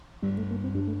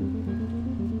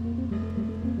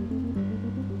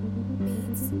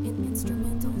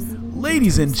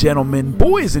Ladies and gentlemen,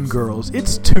 boys and girls,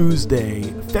 it's Tuesday,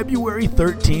 February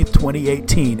 13th,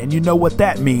 2018, and you know what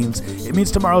that means. It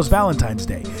means tomorrow's Valentine's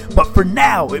Day. But for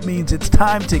now, it means it's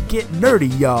time to get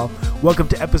nerdy, y'all. Welcome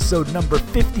to episode number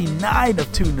 59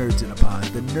 of Two Nerds in a Pod,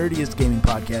 the nerdiest gaming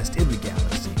podcast in the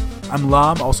galaxy. I'm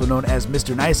Lam, also known as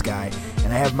Mr. Nice Guy,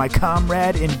 and I have my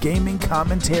comrade in gaming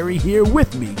commentary here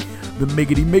with me, the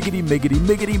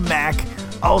Miggity Mac,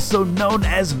 also known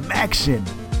as Maction.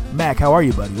 Mac, how are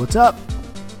you, buddy? What's up?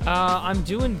 I'm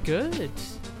doing good.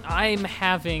 I'm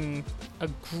having a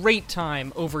great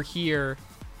time over here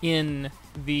in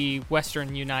the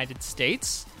western United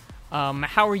States.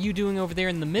 How are you doing over there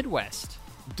in the Midwest?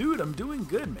 Dude, I'm doing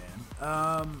good, man.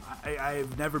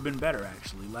 I've never been better,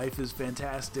 actually. Life is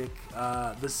fantastic.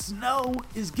 The snow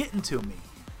is getting to me.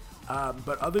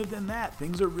 But other than that,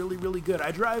 things are really, really good.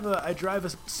 I drive a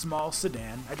small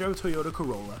sedan. I drive a Toyota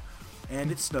Corolla. And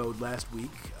it snowed last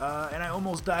week, and I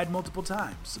almost died multiple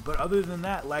times. But other than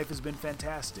that, life has been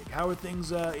fantastic. How are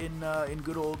things in the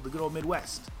good old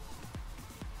Midwest?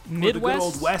 Midwest? Or the good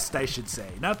old West, I should say.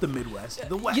 Not the Midwest,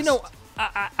 the West. You know,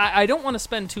 I don't want to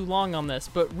spend too long on this,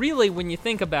 but really, when you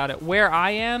think about it, where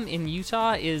I am in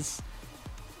Utah is,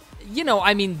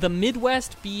 the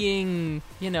Midwest being,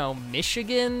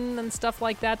 Michigan and stuff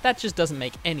like that, that just doesn't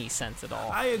make any sense at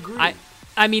all. I agree.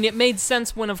 I mean, it made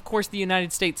sense when, of course, the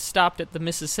United States stopped at the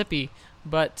Mississippi,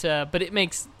 but it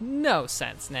makes no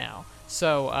sense now.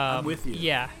 So, I'm with you.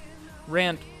 Yeah,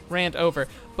 rant over.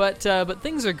 But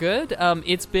things are good.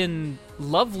 It's been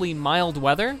lovely, mild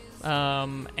weather,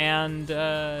 and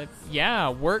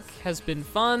work has been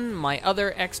fun. My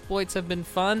other exploits have been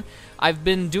fun. I've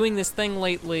been doing this thing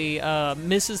lately.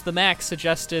 Mrs. the Mac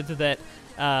suggested that.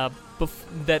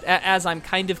 That as I'm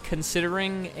kind of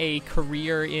considering a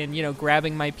career in,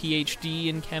 grabbing my PhD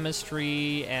in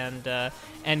chemistry and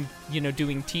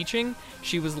doing teaching,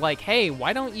 she was like, hey,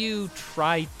 why don't you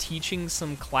try teaching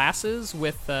some classes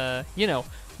with a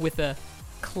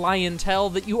clientele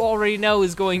that you already know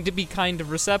is going to be kind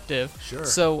of receptive. Sure.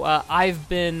 So I've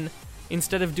been,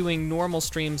 instead of doing normal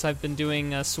streams, I've been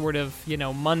doing a sort of,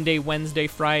 Monday, Wednesday,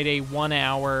 Friday, 1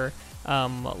 hour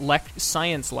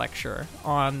science lecture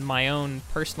on my own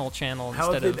personal channel.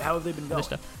 How have they been going?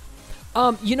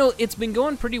 It's been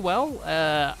going pretty well.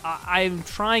 I'm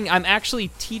actually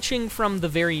teaching from the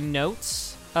very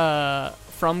notes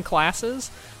from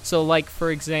classes. So, like, for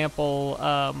example,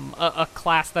 a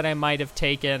class that I might have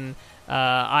taken,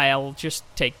 I'll just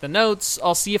take the notes.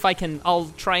 I'll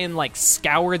try and,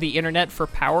 scour the internet for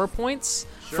PowerPoints.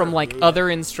 Sure, from other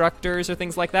instructors or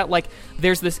things like that. Like,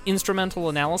 there's this instrumental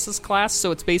analysis class,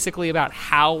 so it's basically about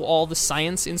how all the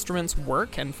science instruments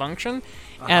work and function.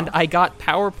 Uh-huh. And I got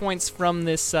PowerPoints from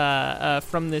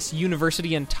this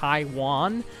university in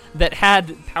Taiwan that had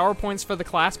PowerPoints for the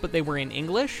class, but they were in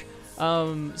English.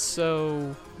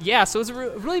 So it's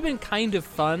really been kind of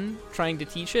fun trying to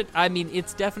teach it. I mean,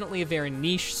 it's definitely a very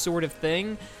niche sort of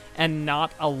thing, and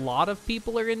not a lot of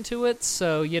people are into it,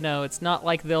 so, it's not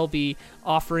like they'll be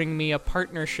offering me a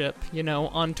partnership,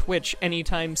 on Twitch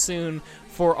anytime soon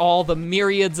for all the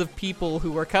myriads of people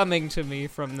who are coming to me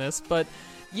from this, but,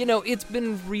 it's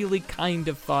been really kind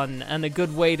of fun, and a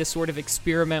good way to sort of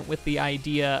experiment with the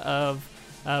idea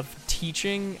of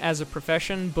teaching as a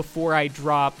profession before I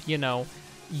drop,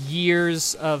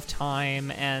 years of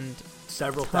time and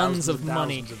several tons of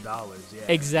money. Thousands of dollars, yeah.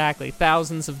 Exactly,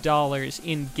 thousands of dollars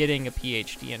in getting a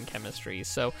PhD in chemistry.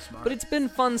 So, smart. But it's been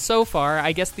fun so far.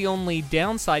 I guess the only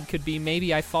downside could be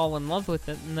maybe I fall in love with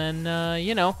it, and then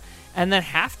and then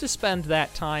have to spend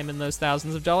that time and those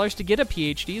thousands of dollars to get a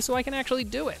PhD so I can actually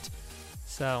do it.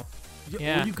 So,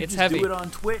 yeah, or you could it's just heavy. do it on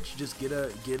Twitch. Just get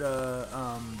a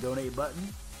donate button.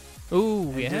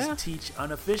 Ooh, and yeah. Just teach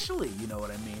unofficially. You know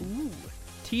what I mean? Ooh.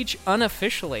 Teach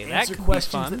unofficially. That could be fun. Answer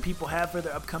questions that people have for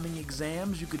their upcoming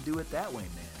exams. You could do it that way,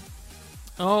 man.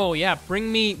 Oh yeah,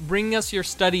 bring us your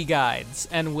study guides,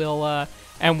 and we'll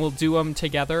do them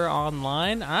together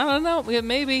online. I don't know,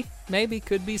 maybe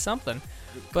could be something.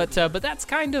 But that's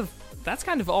kind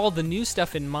of all the new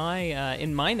stuff in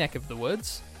my neck of the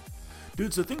woods.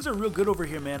 Dude, so things are real good over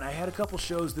here, man. I had a couple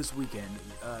shows this weekend,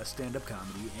 stand-up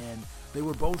comedy, and they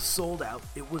were both sold out.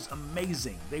 It was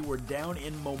amazing. They were down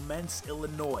in Momence,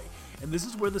 Illinois. And this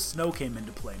is where the snow came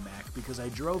into play, Mac, because I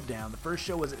drove down. The first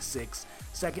show was at 6,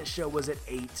 second show was at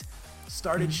 8,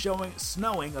 started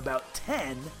snowing about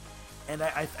 10, and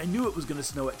I knew it was going to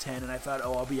snow at 10, and I thought,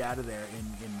 I'll be out of there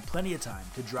in plenty of time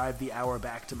to drive the hour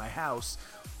back to my house.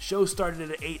 Show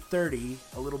started at 8:30,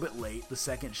 a little bit late, the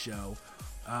second show.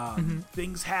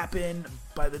 Things happen.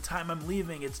 By the time I'm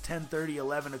leaving, it's 10:30,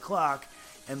 11 o'clock,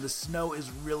 and the snow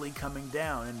is really coming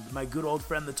down. And my good old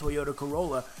friend, the Toyota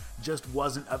Corolla, just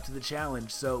wasn't up to the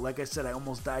challenge. So, like I said, I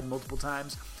almost died multiple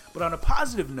times. But on a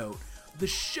positive note, the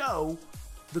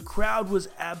crowd was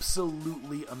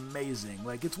absolutely amazing.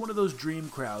 Like, it's one of those dream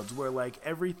crowds where, like,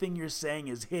 everything you're saying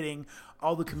is hitting.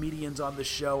 All the comedians on the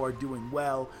show are doing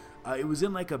well. It was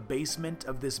in, like, a basement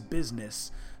of this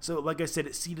business. So, like I said,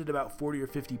 it seated about 40 or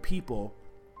 50 people.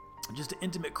 Just an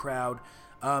intimate crowd.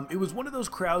 It was one of those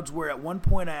crowds where at one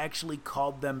point I actually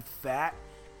called them fat,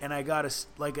 and I got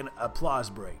an applause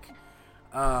break.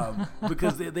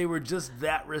 Because they were just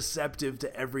that receptive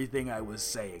to everything I was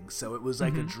saying. So it was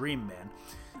like a dream,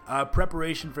 man.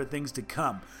 Preparation for things to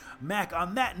come. Mac,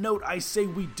 on that note, I say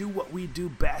we do what we do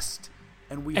best.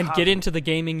 And get into the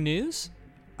gaming news?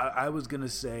 I was going to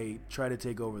say try to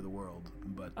take over the world.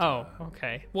 But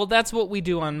okay. Well, that's what we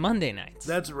do on Monday nights.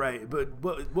 That's right. But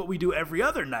what we do every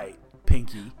other night,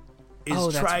 Pinky,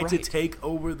 is try to take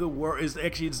over the world. It's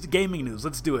the gaming news.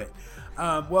 Let's do it.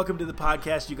 Welcome to the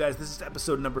podcast, you guys. This is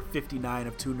episode number 59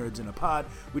 of Two Nerds in a Pod,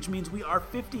 which means we are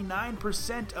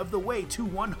 59% of the way to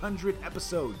 100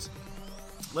 episodes.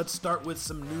 Let's start with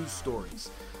some news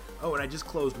stories. Oh, and I just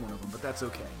closed one of them, but that's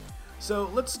okay.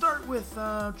 So let's start with,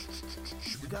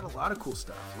 we got a lot of cool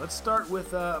stuff. Let's start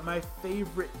with my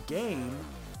favorite game,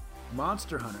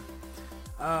 Monster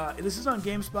Hunter. This is on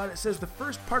GameSpot. It says the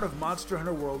first part of Monster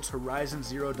Hunter World's Horizon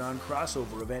Zero Dawn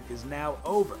crossover event is now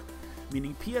over,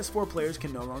 meaning PS4 players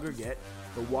can no longer get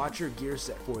the Watcher gear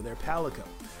set for their Palico.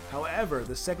 However,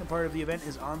 the second part of the event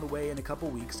is on the way in a couple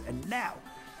weeks, and now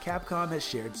Capcom has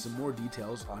shared some more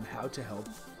details on how to help,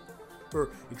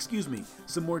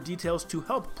 some more details to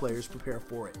help players prepare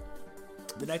for it.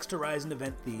 The next Horizon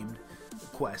event-themed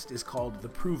quest is called The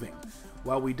Proving.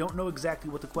 While we don't know exactly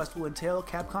what the quest will entail,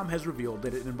 Capcom has revealed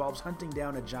that it involves hunting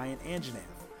down a giant Anjanath.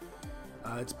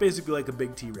 It's basically like a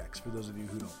big T-Rex, for those of you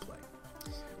who don't play.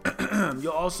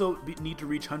 You'll also need to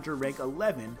reach Hunter rank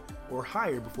 11 or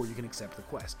higher before you can accept the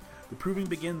quest. The Proving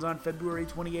begins on February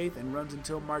 28th and runs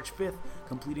until March 5th.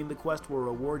 Completing the quest will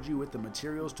reward you with the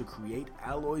materials to create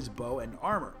Alloy's bow and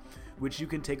armor, which you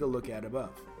can take a look at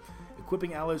above.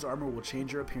 Equipping Alloy's armor will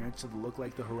change your appearance to look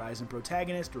like the Horizon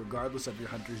protagonist, regardless of your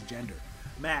hunter's gender.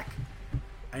 Mac,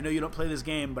 I know you don't play this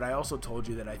game, but I also told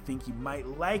you that I think you might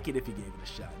like it if you gave it a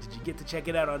shot. Did you get to check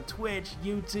it out on Twitch,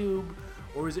 YouTube,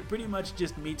 or is it pretty much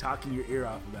just me talking your ear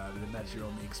off about it and that's your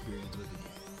only experience with the game?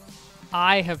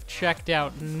 I have checked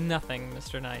out nothing,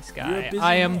 Mr. Nice Guy.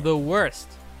 I am the worst.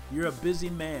 You're a busy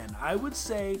man. I would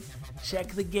say check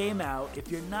the game out. If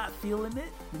you're not feeling it,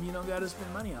 then you don't got to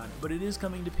spend money on it. But it is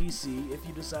coming to PC if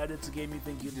you decide it's a game you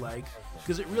think you'd like,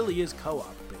 because it really is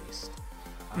co-op based.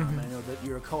 I know that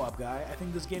you're a co-op guy. I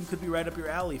think this game could be right up your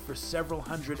alley for several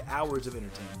hundred hours of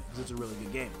entertainment, because it's a really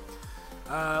good game.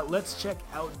 Let's check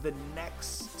out the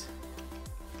next.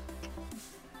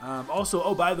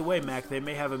 Also, by the way, Mac, they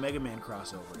may have a Mega Man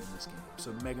crossover in this game.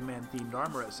 So Mega Man themed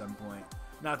armor at some point.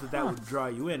 Not that that would draw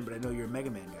you in, but I know you're a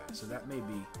Mega Man guy, so that may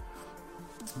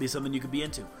be something you could be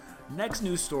into. Next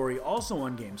news story, also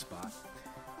on GameSpot,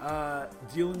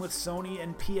 dealing with Sony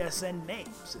and PSN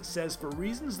names. It says, for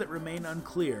reasons that remain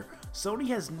unclear, Sony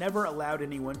has never allowed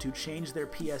anyone to change their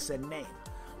PSN name.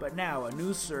 But now, a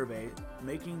news survey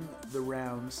making the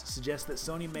rounds suggests that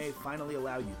Sony may finally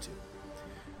allow you to.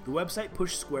 The website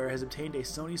Push Square has obtained a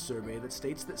Sony survey that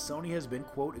states that Sony has been,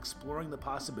 quote, exploring the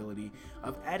possibility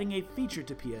of adding a feature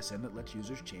to PSN that lets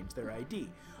users change their ID.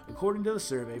 According to the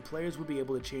survey, players would be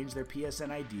able to change their PSN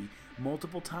ID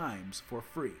multiple times for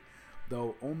free,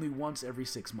 though only once every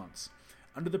 6 months.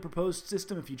 Under the proposed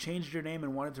system, if you changed your name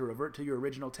and wanted to revert to your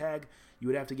original tag, you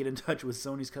would have to get in touch with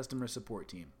Sony's customer support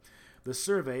team. The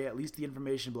survey, at least the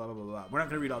information, blah, blah, blah, blah. We're not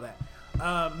going to read all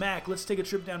that. Mac, let's take a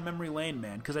trip down memory lane,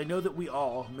 man, because I know that we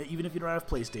all, even if you don't have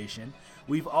PlayStation,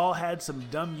 we've all had some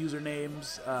dumb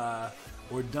usernames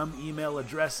or dumb email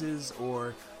addresses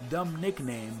or dumb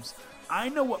nicknames. I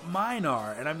know what mine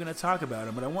are, and I'm going to talk about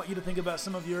them, but I want you to think about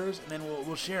some of yours, and then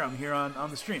we'll share them here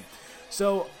on the stream.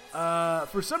 So,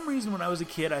 for some reason, when I was a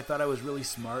kid, I thought I was really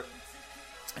smart,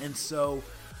 and so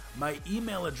my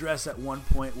email address at one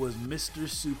point was Mr.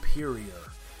 Superior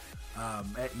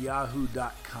at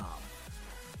yahoo.com.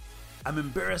 I'm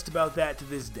embarrassed about that to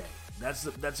this day.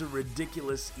 That's a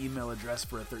ridiculous email address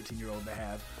for a 13-year-old to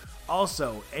have.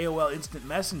 Also, AOL Instant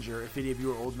Messenger, if any of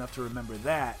you are old enough to remember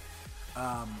that,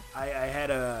 I had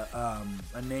a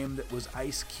name that was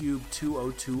Ice Cube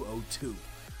 20202.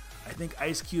 I think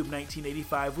Ice Cube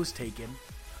 1985 was taken.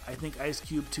 I think Ice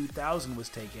Cube 2000 was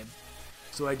taken.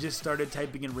 So I just started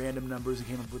typing in random numbers and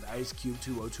came up with Ice Cube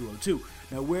 20202.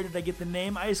 Now, where did I get the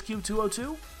name Ice Cube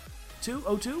 202?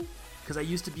 202? Because I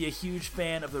used to be a huge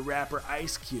fan of the rapper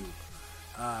Ice Cube.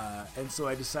 And so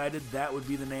I decided that would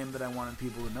be the name that I wanted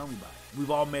people to know me by.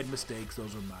 We've all made mistakes.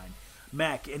 Those are mine.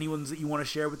 Mac, any ones that you want to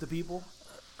share with the people?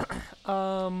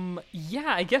 Yeah,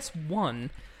 I guess one.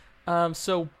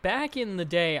 So back in the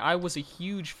day, I was a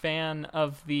huge fan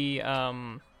of the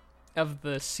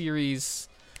series,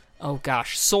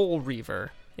 Soul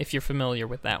Reaver, if you're familiar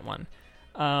with that one.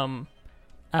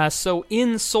 So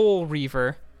in Soul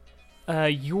Reaver,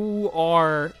 you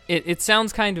are, it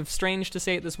sounds kind of strange to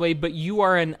say it this way, but you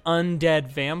are an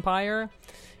undead vampire.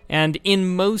 And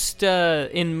in most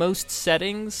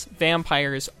settings,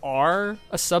 vampires are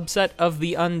a subset of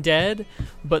the undead,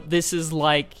 but this is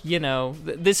like,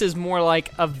 this is more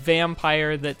like a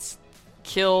vampire that's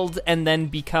killed and then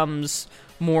becomes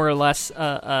more or less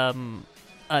an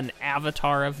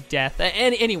avatar of death.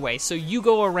 And anyway, so you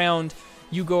go around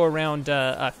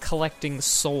collecting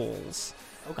souls.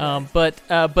 Okay.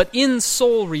 But in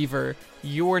Soul Reaver,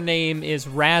 your name is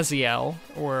Raziel,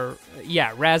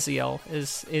 Raziel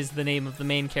is the name of the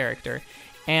main character,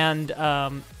 and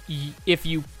if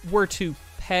you were to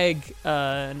peg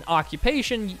an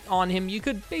occupation on him, you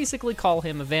could basically call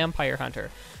him a vampire hunter.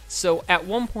 So at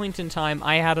one point in time,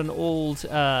 I had an old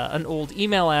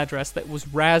email address that was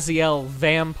Raziel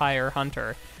Vampire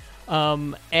Hunter,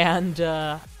 I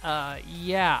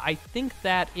think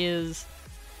that is.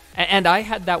 And I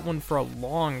had that one for a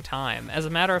long time. As a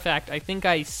matter of fact, I think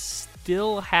I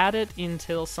still had it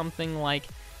until something like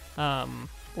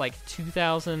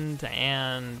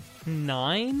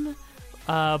 2009.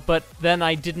 But then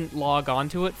I didn't log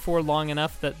onto it for long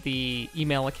enough that the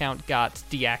email account got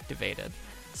deactivated.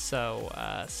 So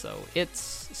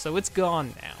it's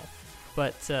gone now.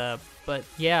 But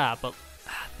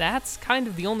that's kind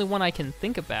of the only one I can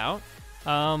think about.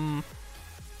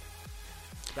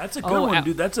 That's a good one,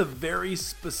 dude. That's a very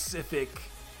specific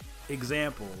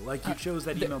example. Like, you chose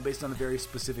that email based on a very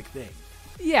specific thing.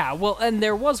 Yeah, well, and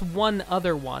there was one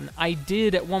other one. I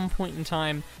did, at one point in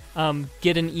time,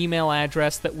 get an email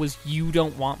address that was "you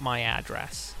don't want my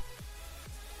address."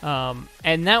 And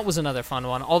that was another fun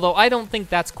one. Although I don't think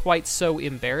that's quite so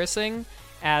embarrassing,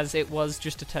 as it was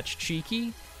just a touch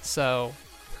cheeky. So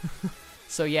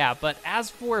yeah, but as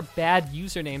for bad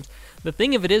usernames, the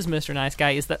thing of it is, Mr. Nice Guy,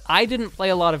 is that I didn't play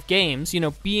a lot of games,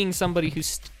 being somebody who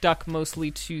stuck mostly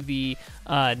to the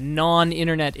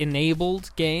non-internet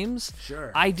enabled games.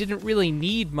 Sure. I didn't really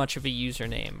need much of a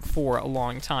username for a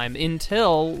long time,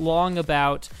 until long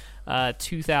about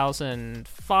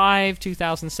 2005,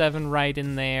 2007, right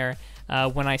in there,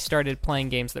 when I started playing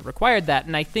games that required that.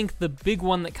 And I think the big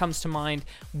one that comes to mind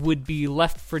would be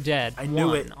Left 4 Dead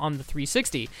 1 on the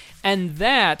 360. And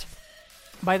that,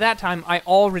 by that time, I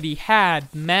already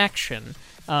had Maction,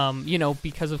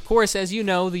 because, of course, as you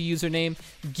know, the username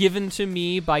given to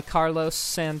me by Carlos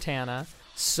Santana.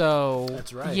 So,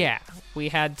 that's right. Yeah, I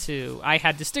had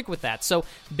to stick with that. So,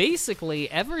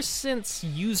 basically, ever since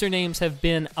usernames have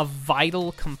been a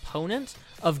vital component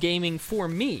of gaming for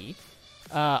me,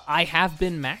 I have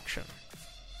been Maction.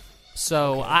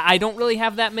 So, okay. I don't really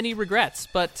have that many regrets,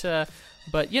 but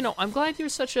I'm glad you're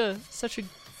such a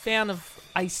fan of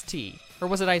Ice-T. Or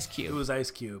was it Ice Cube? It was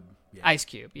Ice Cube. Yeah. Ice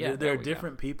Cube, yeah. They're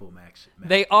different people, Max.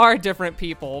 They are different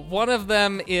people. One of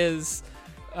them is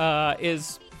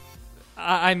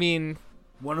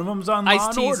one of them's on Law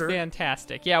and Order. Ice-T's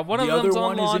fantastic. Yeah, one of them's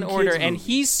on Law and Order, and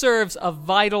he serves a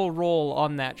vital role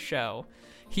on that show.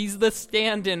 He's the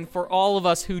stand-in for all of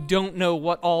us who don't know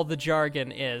what all the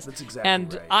jargon is. That's exactly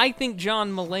and right. I think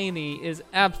John Mulaney is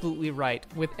absolutely right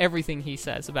with everything he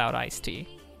says about Ice-T.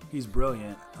 He's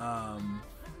brilliant.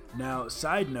 Now,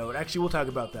 side note, actually, we'll talk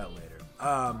about that later.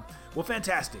 Well,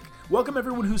 fantastic. Welcome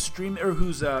everyone who's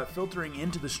filtering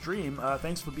into the stream.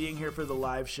 Thanks for being here for the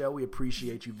live show. We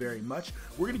appreciate you very much.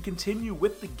 We're going to continue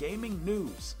with the gaming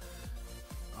news.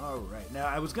 All right. Now,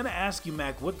 I was going to ask you,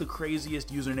 Mac, what the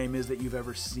craziest username is that you've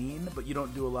ever seen, but you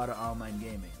don't do a lot of online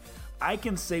gaming. I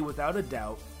can say without a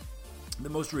doubt, the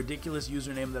most ridiculous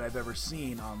username that I've ever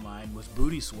seen online was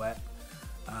Booty Sweat.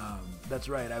 That's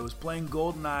right, I was playing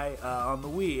GoldenEye on the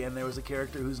Wii, and there was a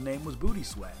character whose name was Booty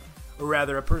Sweat. Or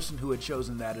rather, a person who had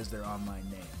chosen that as their online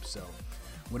name. So,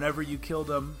 whenever you killed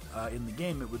them in the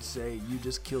game, it would say, you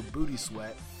just killed Booty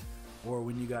Sweat. Or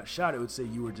when you got shot, it would say,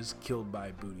 you were just killed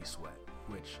by Booty Sweat.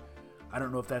 Which, I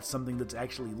don't know if that's something that's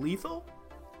actually lethal,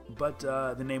 but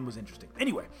the name was interesting.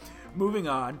 Anyway, moving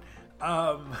on.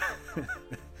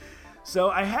 So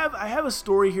I have a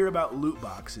story here about loot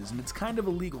boxes, and it's kind of a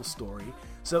legal story.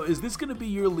 So is this going to be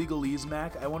your legalese,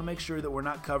 Mac? I want to make sure that we're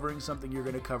not covering something you're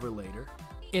going to cover later.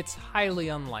 It's highly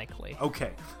unlikely.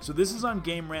 Okay, so this is on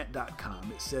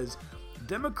GameRant.com. It says,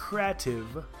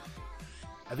 Democrative,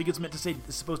 I think it's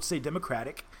supposed to say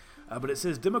Democratic, but it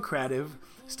says Democrative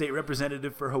State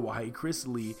Representative for Hawaii, Chris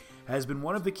Lee, has been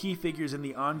one of the key figures in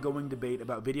the ongoing debate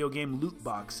about video game loot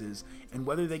boxes and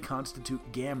whether they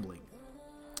constitute gambling.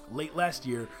 Late last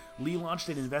year, Lee launched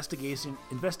an investigation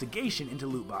into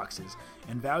loot boxes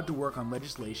and vowed to work on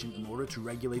legislation in order to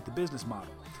regulate the business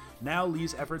model. Now,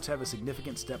 Lee's efforts have taken a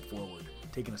significant step forward.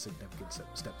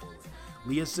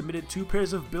 Lee has submitted 2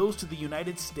 pairs of bills to the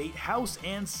United States House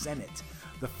and Senate.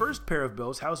 The first pair of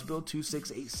bills, House Bill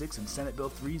 2686 and Senate Bill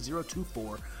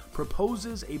 3024,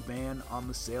 proposes a ban on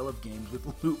the sale of games with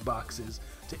loot boxes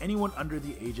to anyone under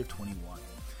the age of 21.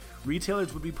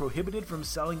 Retailers would be prohibited from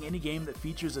selling any game that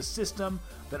features a system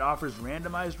that offers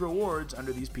randomized rewards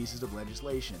under these pieces of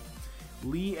legislation.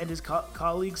 Lee and his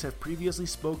colleagues have previously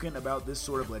spoken about this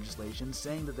sort of legislation,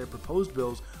 saying that their proposed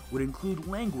bills would include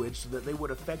language so that they would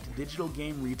affect digital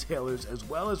game retailers as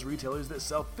well as retailers that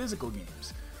sell physical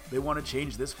games. They want to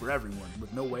change this for everyone,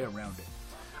 with no way around it.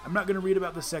 I'm not going to read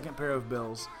about the second pair of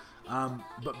bills,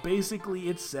 but basically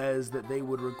it says that they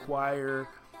would require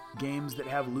games that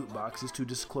have loot boxes to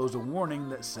disclose a warning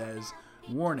that says,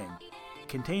 "Warning,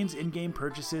 contains in-game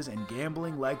purchases and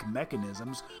gambling-like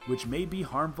mechanisms which may be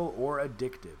harmful or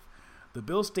addictive." The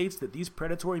bill states that these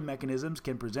predatory mechanisms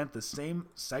can present the same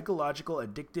psychological,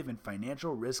 addictive, and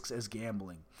financial risks as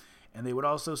gambling. And they would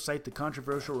also cite the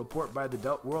controversial report by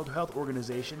the World Health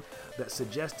Organization that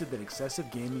suggested that excessive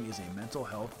gaming is a mental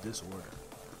health disorder.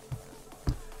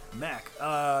 Mac,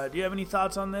 do you have any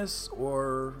thoughts on this,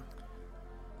 or...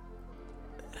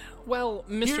 Well,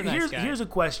 Mr. Nice Guy. Here's a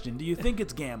question. Do you think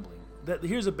it's gambling?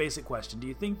 Here's a basic question. Do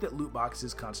you think that loot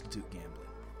boxes constitute gambling?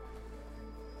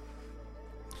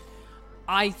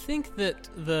 I think that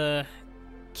the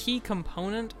key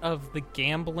component of the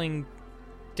gambling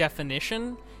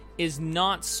definition is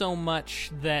not so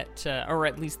much that, or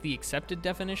at least the accepted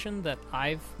definition that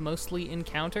I've mostly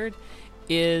encountered,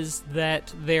 is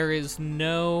that there is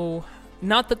not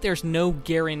that there's no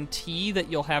guarantee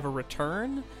that you'll have a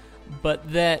return,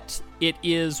 but that it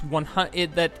is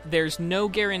that there's no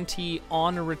guarantee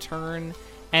on a return,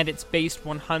 and it's based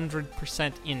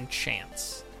 100% in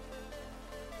chance.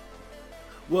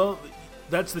 Well,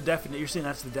 that's the definition. You're saying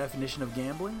that's the definition of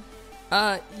gambling?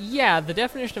 Yeah, the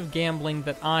definition of gambling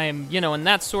that I'm, and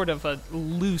that's sort of a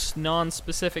loose,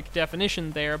 non-specific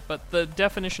definition there, but the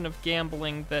definition of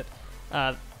gambling that,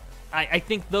 I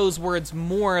think those words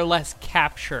more or less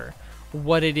capture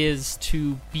what it is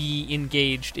to be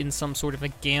engaged in some sort of a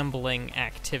gambling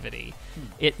activity.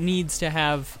 It needs to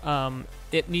have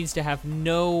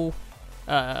no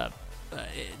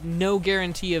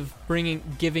guarantee of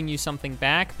giving you something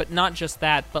back, but not just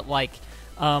that, but like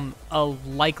a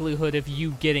likelihood of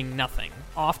you getting nothing.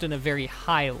 Often a very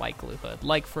high likelihood,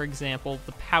 like for example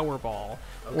the Powerball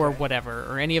or whatever,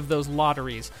 or any of those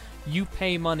lotteries. You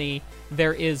pay money,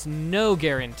 there is no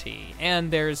guarantee, and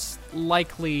there's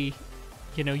likely,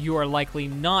 you are likely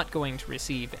not going to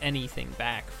receive anything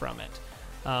back from it.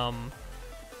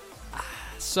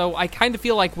 So I kind of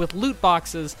feel like with loot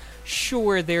boxes,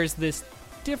 sure, there's this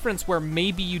difference where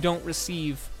maybe you don't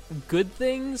receive good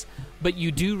things, but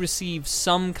you do receive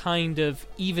some kind of,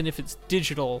 even if it's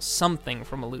digital, something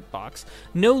from a loot box.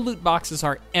 No loot boxes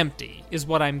are empty, is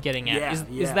what I'm getting at.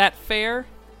 Is that fair?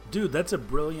 Dude, that's a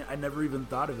brilliant... I never even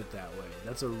thought of it that way.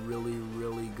 That's a really,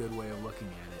 really good way of looking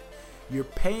at it. You're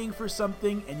paying for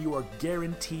something, and you are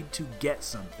guaranteed to get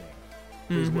something,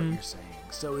 is what you're saying.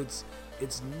 So it's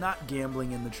not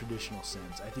gambling in the traditional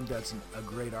sense. I think that's a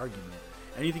great argument.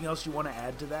 Anything else you want to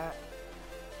add to that?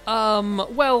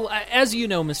 Well, as you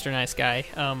know, Mr. Nice Guy,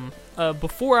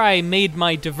 before I made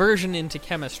my diversion into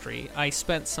chemistry, I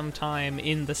spent some time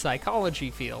in the psychology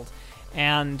field,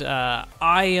 and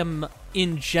I am,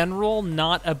 in general,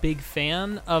 not a big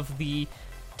fan of the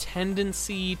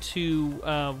tendency to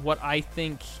what I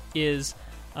think is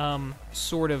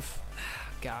sort of...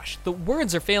 Gosh, the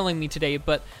words are failing me today,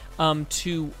 but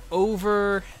to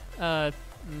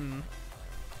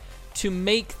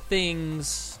make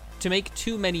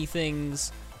too many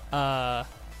things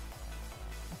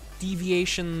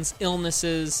deviations,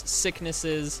 illnesses,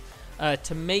 sicknesses,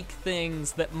 to make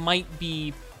things that might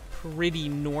be pretty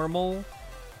normal,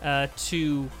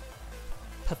 to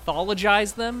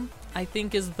pathologize them, I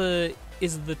think is the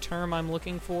term I'm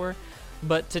looking for.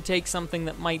 But to take something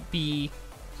that might be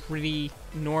pretty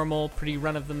normal, pretty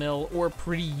run-of-the-mill, or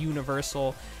pretty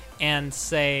universal, and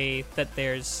say that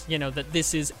there's, that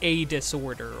this is a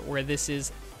disorder or this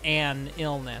is an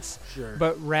illness. Sure.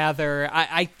 But rather,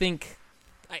 I think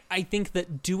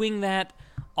that doing that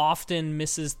often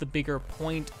misses the bigger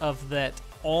point of that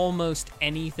almost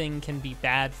anything can be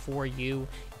bad for you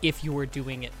if you are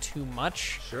doing it too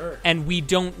much. Sure. And we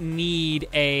don't need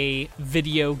a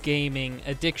video gaming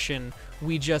addiction.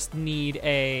 We just need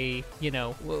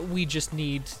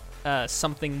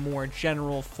something more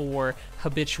general for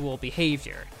habitual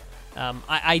behavior.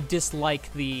 I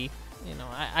dislike the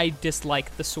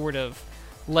sort of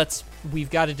we've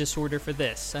got a disorder for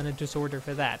this and a disorder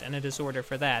for that and a disorder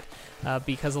for that,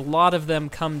 because a lot of them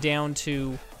come down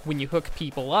to when you hook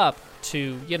people up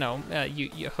to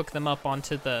you hook them up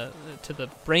onto the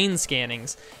brain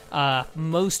scannings.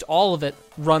 Most all of it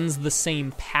runs the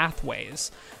same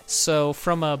pathways. So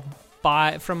from a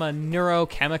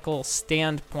neurochemical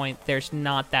standpoint, there's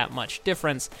not that much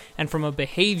difference, and from a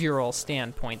behavioral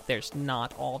standpoint, there's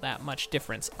not all that much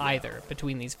difference either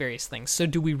between these various things. So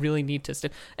do we really need to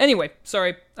Anyway,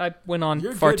 sorry, I went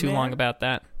on far too long about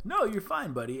that. No, you're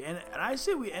fine, buddy. And I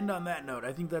say we end on that note.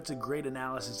 I think that's a great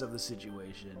analysis of the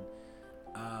situation.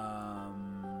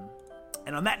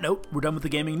 And on that note, we're done with the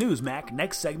gaming news, Mac.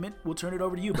 Next segment, we'll turn it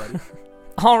over to you, buddy.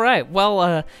 All right.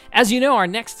 Well, as you know, our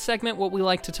next segment, what we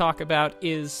like to talk about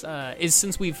is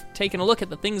since we've taken a look at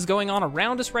the things going on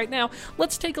around us right now,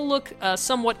 let's take a look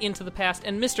somewhat into the past.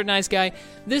 And Mr. Nice Guy,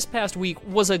 this past week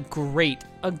was a great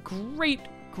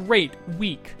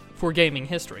week for gaming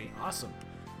history. Awesome.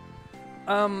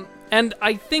 And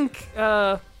I think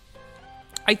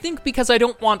because I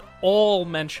don't want all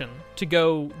mention to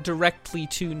go directly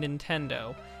to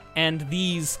Nintendo and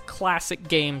these classic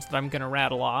games that I'm going to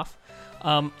rattle off,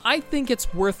 I think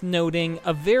it's worth noting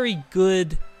a very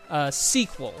good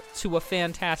sequel to a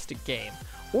fantastic game.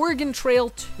 Oregon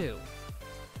Trail 2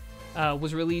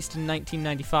 was released in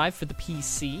 1995 for the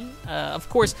PC. Of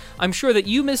course, I'm sure that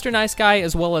you, Mr. Nice Guy,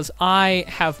 as well as I,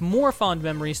 have more fond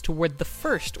memories toward the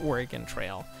first Oregon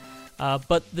Trail.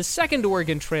 But the second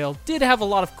Oregon Trail did have a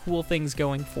lot of cool things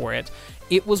going for it.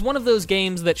 It was one of those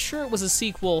games that, sure, it was a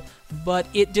sequel, but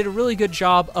it did a really good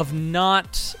job of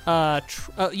not,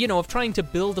 of trying to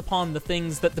build upon the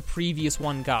things that the previous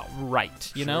one got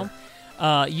right, you know?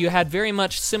 You had very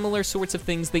much similar sorts of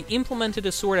things. They implemented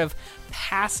a sort of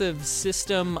passive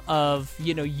system of,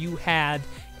 you had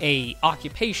a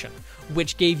occupation,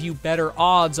 which gave you better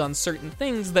odds on certain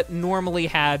things that normally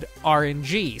had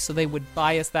RNG, so they would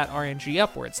bias that RNG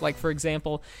upwards. Like, for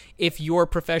example, if your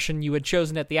profession you had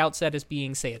chosen at the outset as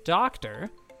being, say, a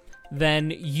doctor,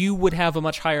 then you would have a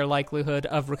much higher likelihood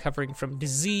of recovering from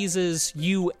diseases,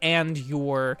 you and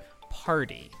your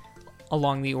party,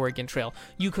 along the Oregon Trail.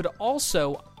 You could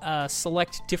also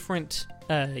select different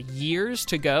years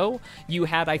to go. You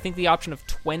had, I think, the option of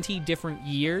 20 different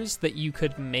years that you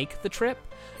could make the trip,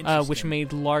 which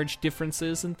made large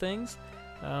differences in things.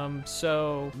 Made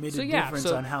a difference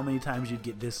on how many times you'd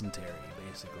get dysentery,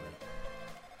 basically.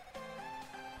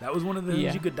 That was one of the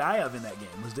things you could die of in that game,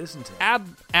 was dysentery.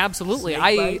 Absolutely.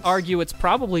 I argue it's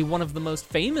probably one of the most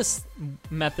famous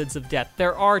methods of death.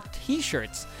 There are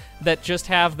T-shirts that just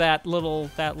have that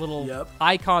little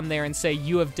icon there and say,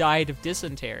 "You have died of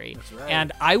dysentery." That's right.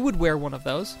 And I would wear one of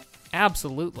those.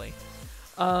 Absolutely.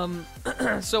 So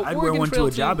I'd Oregon wear one Trail to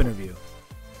a job interview.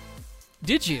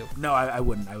 Did you? No, I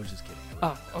wouldn't. I was just kidding.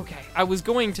 Oh, okay. I was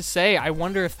going to say, I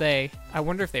wonder if they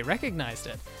recognized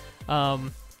it.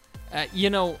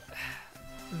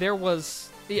 There was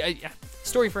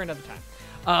story for another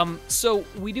time. So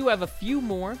we do have a few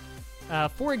more.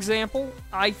 For example,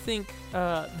 I think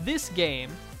this game,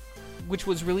 which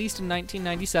was released in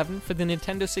 1997 for the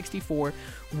Nintendo 64,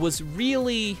 was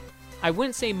really, I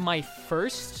wouldn't say my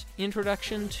first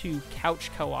introduction to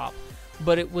couch co-op,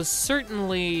 but it was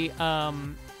certainly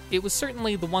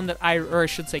the one that I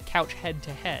should say couch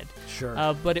head-to-head.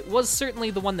 Sure. But it was certainly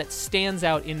the one that stands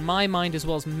out in my mind as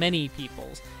well as many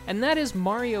people's, and that is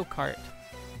Mario Kart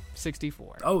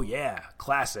 64. Oh yeah,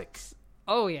 classic.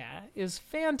 Oh yeah, is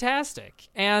fantastic,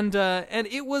 and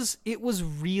it was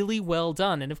really well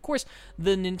done. And of course,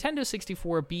 the Nintendo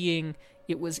 64 being,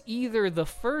 it was either the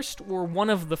first or one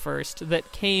of the first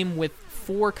that came with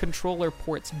 4 controller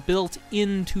ports built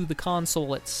into the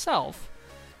console itself.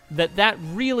 That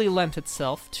really lent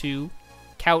itself to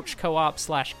couch co-op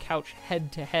 / couch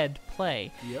head-to-head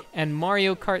play. Yep. And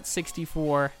Mario Kart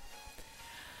 64.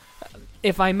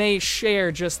 If I may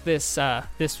share just this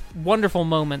wonderful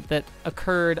moment that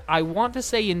occurred, I want to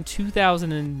say in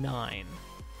 2009.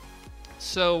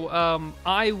 So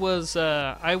I was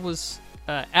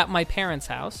at my parents'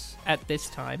 house at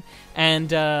this time, and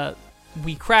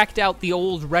we cracked out the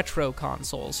old retro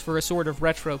consoles for a sort of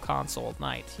retro console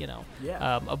night,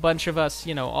 a bunch of us,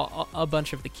 a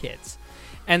bunch of the kids.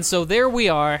 And so there we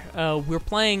are, we're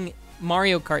playing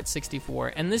Mario Kart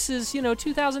 64, and this is,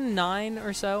 2009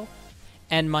 or so,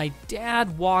 and my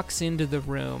dad walks into the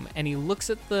room, and he looks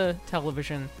at the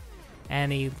television,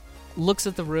 and he looks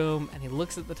at the room, and he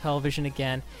looks at the television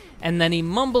again, and then he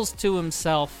mumbles to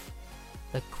himself,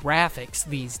 "The graphics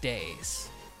these days,"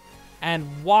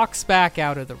 and walks back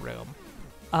out of the room.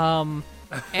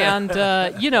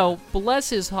 Bless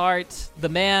his heart, the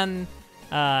man,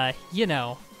 I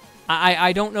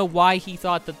don't know why he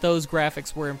thought that those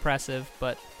graphics were impressive,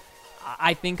 but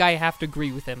I think I have to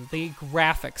agree with him. The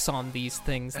graphics on these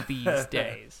things these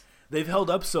days. They've held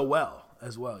up so well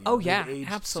as well. Oh, yeah,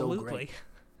 absolutely.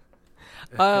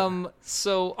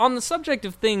 So on the subject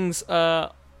of things,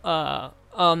 nope,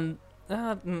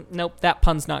 that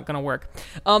pun's not going to work.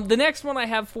 The next one I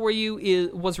have for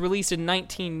you was released in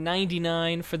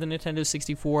 1999 for the Nintendo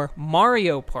 64,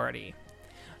 Mario Party.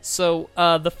 So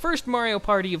the first Mario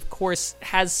Party, of course,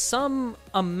 has some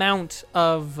amount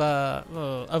of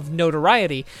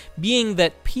notoriety, being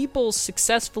that people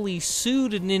successfully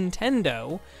sued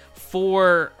Nintendo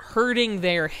for hurting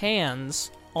their hands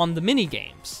on the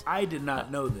minigames. I did not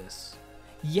know this.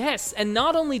 Yes, and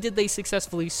not only did they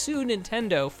successfully sue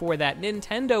Nintendo for that,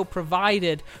 Nintendo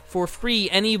provided for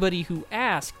free anybody who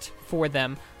asked for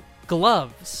them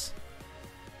gloves.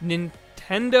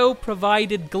 Nintendo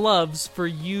provided gloves for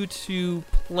you to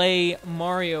play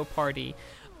Mario Party.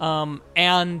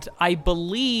 And I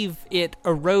believe it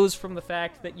arose from the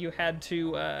fact that you had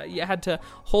to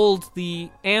hold the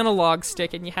analog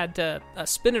stick and you had to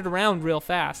spin it around real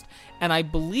fast. And I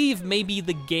believe maybe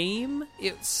the game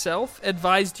itself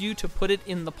advised you to put it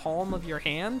in the palm of your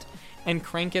hand and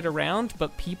crank it around,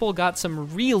 but people got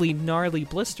some really gnarly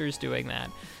blisters doing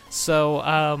that.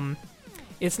 So,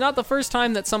 it's not the first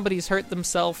time that somebody's hurt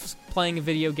themselves playing a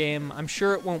video game. I'm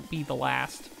sure it won't be the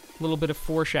last. A little bit of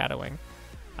foreshadowing.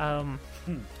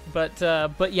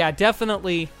 But yeah,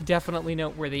 definitely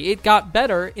noteworthy. It got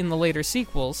better in the later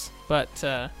sequels, but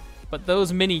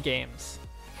those mini games.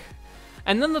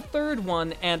 And then the third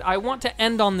one, and I want to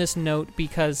end on this note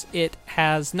because it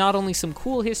has not only some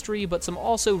cool history, but some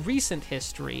also recent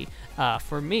history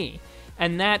for me.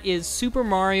 And that is Super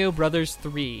Mario Bros.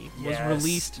 3. Was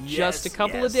released just a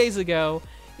couple of days ago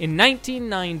in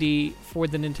 1990 for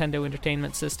the Nintendo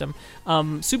Entertainment System.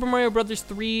 Super Mario Bros.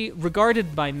 3,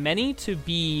 regarded by many to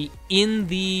be in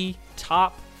the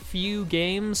top few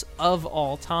games of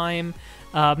all time.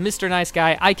 Mr. Nice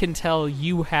Guy, I can tell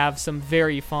you have some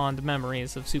very fond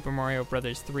memories of Super Mario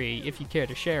Bros. 3, if you care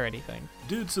to share anything.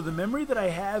 Dude, so the memory that I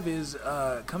have is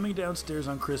coming downstairs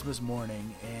on Christmas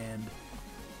morning, and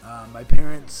my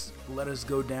parents let us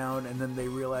go down, and then they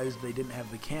realized they didn't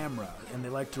have the camera, and they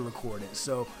like to record it.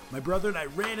 So my brother and I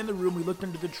ran in the room, we looked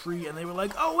under the tree, and they were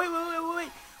like, "Oh, wait,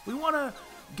 we want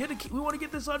to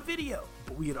get this on video."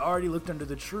 But we had already looked under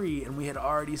the tree, and we had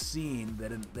already seen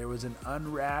that there was an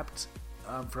unwrapped,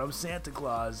 from Santa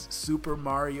Claus, Super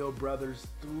Mario Bros.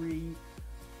 3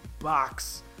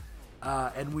 box.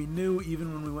 And we knew,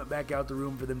 even when we went back out the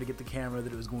room for them to get the camera,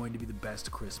 that it was going to be the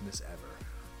best Christmas ever.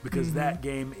 Because that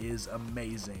game is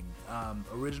amazing.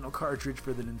 Original cartridge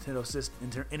for the Nintendo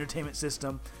Entertainment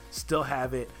System. Still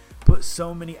have it. Put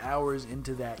so many hours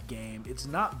into that game. It's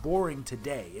not boring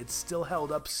today. It's still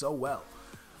held up so well.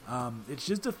 It's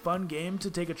just a fun game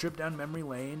to take a trip down memory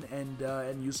lane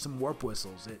and use some warp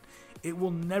whistles. It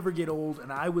will never get old,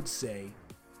 and I would say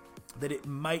that it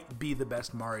might be the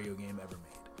best Mario game ever made.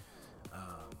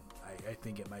 I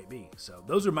think it might be. So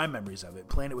those are my memories of it.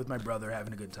 Playing it with my brother,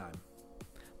 having a good time.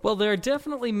 Well, there are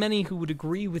definitely many who would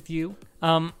agree with you.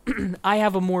 I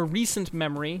have a more recent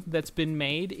memory that's been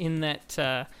made in that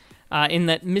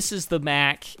Mrs. the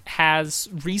Mac has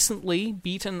recently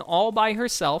beaten all by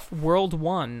herself World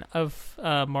 1 of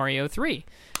Mario 3,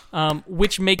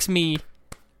 which makes me...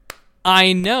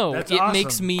 I know, That's it awesome.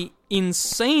 Makes me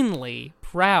insanely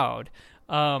proud.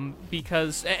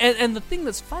 Because and the thing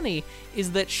that's funny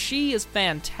is that she is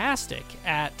fantastic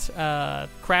at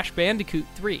Crash Bandicoot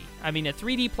 3. I mean, a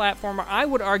 3D platformer. I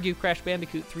would argue Crash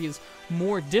Bandicoot 3 is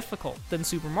more difficult than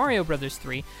Super Mario Bros.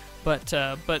 3, but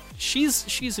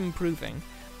she's improving.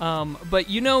 But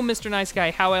you know, Mr. Nice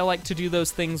Guy, how I like to do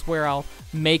those things where I'll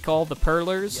make all the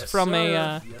perlers from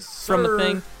a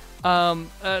thing.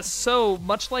 So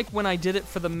much like when I did it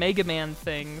for the Mega Man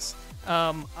things.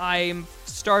 I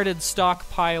started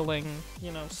stockpiling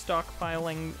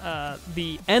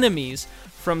the enemies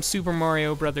from Super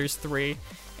Mario Bros. 3,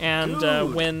 and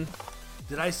Dude, when...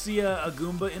 Did I see a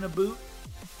Goomba in a boot?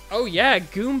 Oh yeah,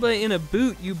 Goomba in a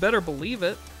boot. You better believe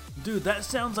it. Dude, that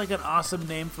sounds like an awesome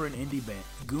name for an indie band.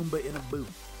 Goomba in a boot.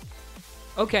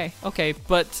 Okay,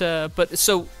 but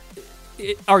so,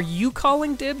 are you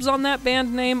calling dibs on that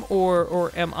band name,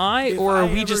 or am I, or are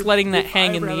we just letting that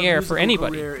hang in the air for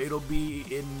anybody? Career, it'll be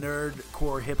in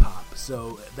nerdcore hip hop.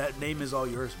 So that name is all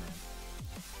yours,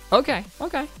 man. Okay,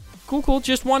 cool.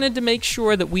 Just wanted to make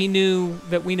sure that we knew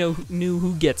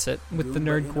who gets it with Goomba the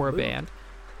nerdcore band.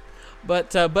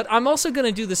 But I'm also going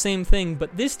to do the same thing,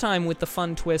 but this time with the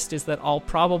fun twist is that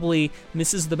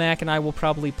Mrs. the Mac and I will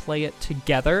probably play it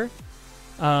together,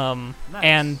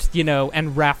 nice.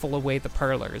 and raffle away the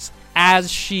perlers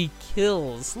as she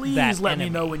kills Please that let enemy.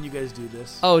 me know when you guys do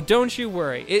this. Oh, don't you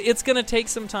worry. It's going to take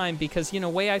some time because,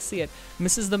 way I see it,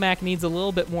 Mrs. the Mac needs a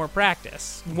little bit more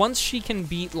practice. Once she can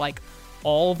beat,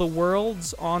 all the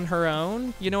worlds on her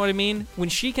own, you know what I mean? When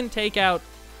she can take out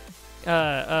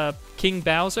King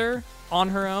Bowser on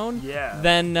her own,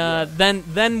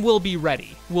 then we'll be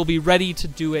ready. We'll be ready to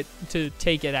do it, to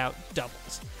take it out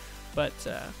doubles. But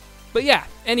yeah,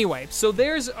 anyway, so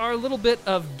there's our little bit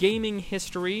of gaming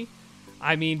history.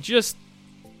 I mean, just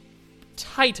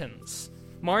titans.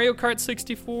 Mario Kart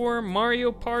 64,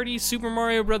 Mario Party, Super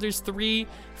Mario Bros. 3.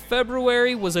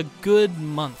 February was a good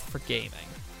month for gaming.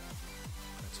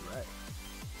 That's right.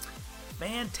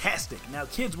 Fantastic. Now,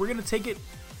 kids, we're going to take it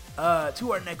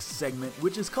to our next segment,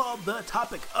 which is called the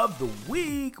Topic of the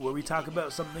Week, where we talk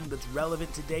about something that's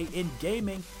relevant today in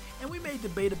gaming, and we may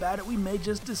debate about it, we may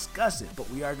just discuss it, but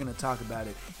we are going to talk about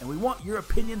it, and we want your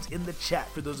opinions in the chat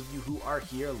for those of you who are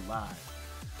here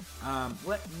live.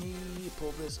 Let me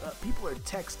pull this up. People are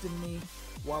texting me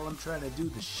while I'm trying to do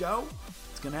the show.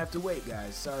 It's going to have to wait,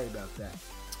 guys. Sorry about that.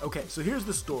 Okay, so here's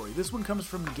the story. This one comes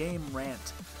from Game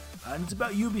Rant. And it's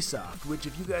about Ubisoft, which,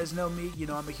 if you guys know me, you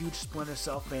know I'm a huge Splinter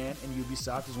Cell fan, and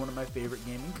Ubisoft is one of my favorite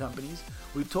gaming companies.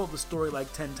 We've told the story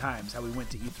like 10 times, how we went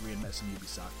to E3 and met some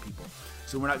Ubisoft people.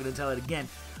 So we're not going to tell it again.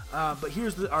 But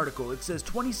here's the article. It says,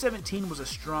 2017 was a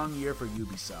strong year for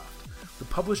Ubisoft. The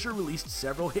publisher released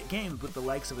several hit games with the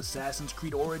likes of Assassin's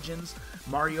Creed Origins,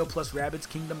 Mario plus Rabbids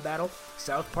Kingdom Battle,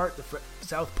 South Park,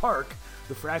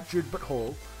 The Fractured But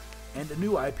Whole, and a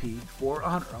new IP, For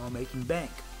Honor, all making bank.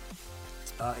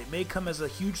 It may come as a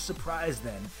huge surprise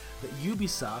then that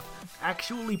Ubisoft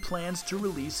actually plans to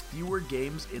release fewer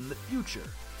games in the future.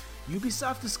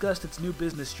 Ubisoft discussed its new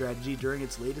business strategy during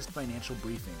its latest financial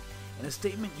briefing. In a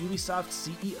statement, Ubisoft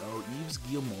CEO Yves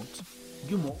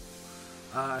Guillemot,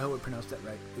 I hope I pronounced that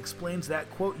right, explains that,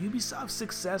 quote, Ubisoft's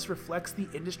success reflects the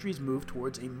industry's move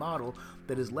towards a model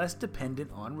that is less dependent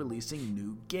on releasing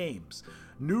new games.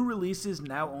 New releases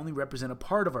now only represent a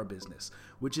part of our business,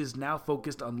 which is now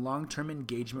focused on long-term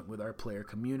engagement with our player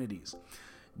communities.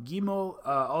 Guillemot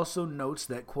also notes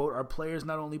that, quote, our players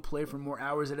not only play for more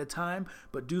hours at a time,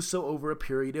 but do so over a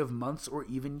period of months or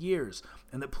even years,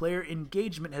 and that player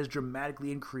engagement has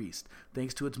dramatically increased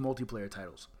thanks to its multiplayer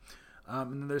titles.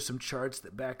 And then there's some charts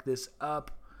that back this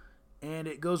up, and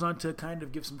it goes on to kind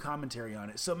of give some commentary on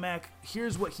it. So, Mac,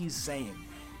 here's what he's saying.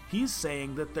 He's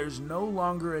saying that there's no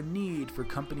longer a need for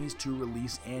companies to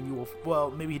release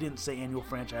maybe he didn't say annual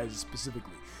franchises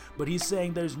specifically, but he's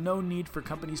saying there's no need for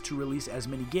companies to release as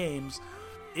many games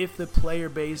if the player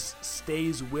base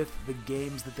stays with the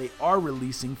games that they are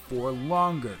releasing for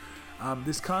longer.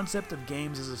 This concept of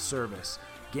games as a service,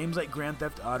 games like Grand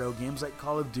Theft Auto, games like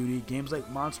Call of Duty, games like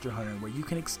Monster Hunter, where you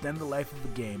can extend the life of a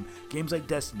game, games like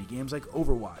Destiny, games like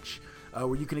Overwatch,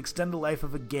 where you can extend the life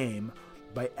of a game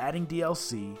by adding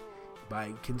DLC,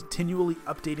 by continually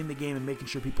updating the game and making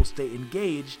sure people stay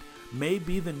engaged, may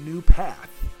be the new path.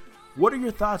 What are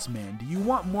your thoughts, man? Do you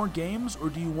want more games, or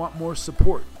do you want more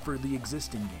support for the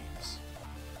existing games?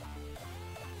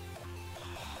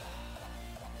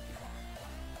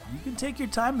 You can take your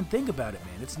time and think about it,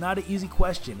 man. It's not an easy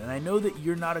question, and I know that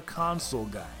you're not a console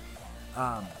guy.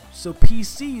 So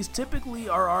PCs typically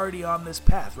are already on this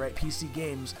path, right? PC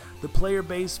games, the player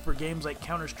base for games like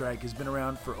Counter-Strike has been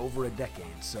around for over a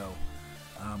decade. So,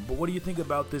 but what do you think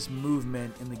about this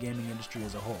movement in the gaming industry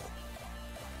as a whole?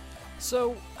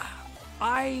 So,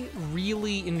 I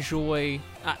really enjoy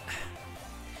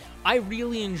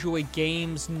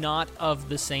games not of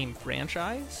the same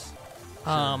franchise.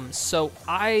 Sure. So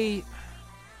I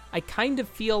kind of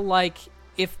feel like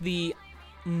if the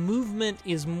movement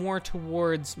is more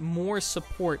towards more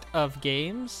support of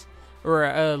games, or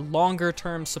a longer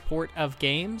term support of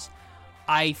games,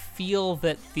 I feel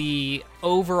that the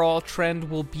overall trend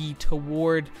will be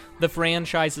toward the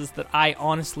franchises that I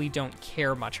honestly don't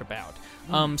care much about.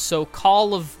 So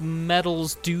Call of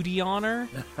Metal's Duty Honor,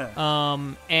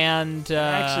 and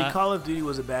actually Call of Duty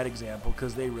was a bad example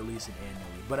because they release it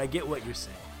annually, but I get what you're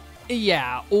saying.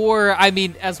 Yeah, or I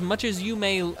mean, as much as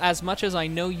I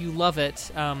know you love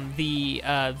it,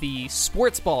 the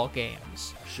sports ball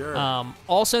games. Sure.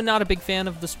 Also, not a big fan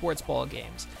of the sports ball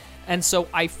games, and so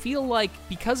I feel like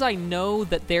because I know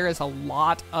that there is a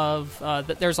lot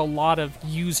of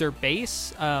user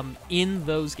base in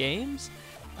those games,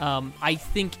 I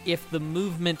think if the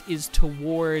movement is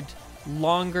toward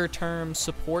longer term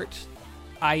support,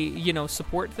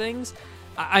 support things.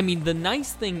 I mean, the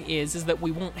nice thing is that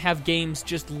we won't have games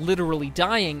just literally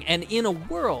dying, and in a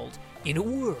world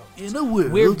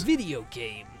where video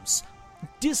games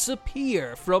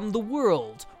disappear from the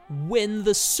world when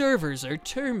the servers are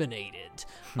terminated,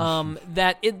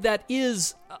 that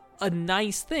is a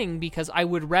nice thing, because I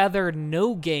would rather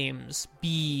no games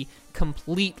be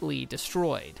completely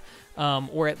destroyed,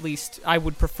 or at least I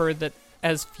would prefer that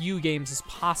as few games as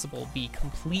possible be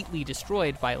completely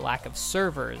destroyed by lack of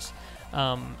servers.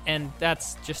 And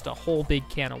that's just a whole big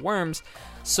can of worms.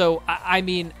 So, I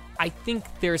mean, I think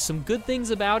there's some good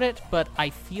things about it, but I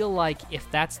feel like if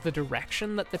that's the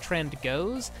direction that the trend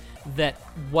goes, that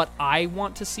what I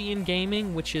want to see in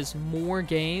gaming, which is more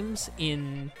games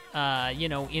in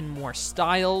more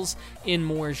styles, in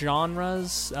more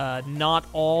genres, not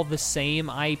all the same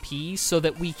IP, so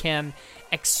that we can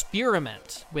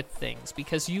experiment with things.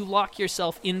 Because you lock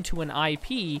yourself into an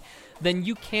IP, then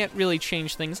you can't really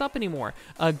change things up anymore.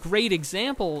 A great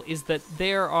example is that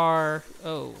there are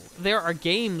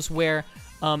games where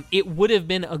it would have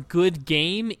been a good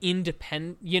game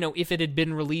if it had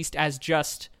been released as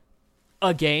just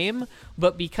a game,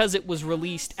 but because it was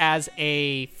released as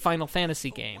a Final Fantasy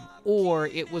game, or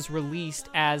it was released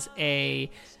as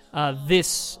a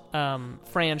this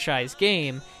franchise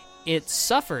game, it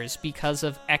suffers because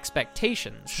of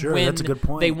expectations. Sure, when that's a good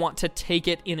point. They want to take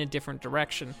it in a different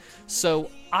direction. So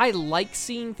I like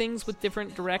seeing things with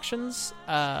different directions.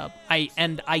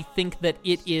 I think that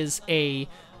it is a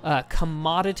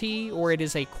commodity, or it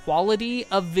is a quality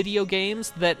of video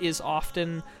games that is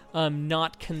often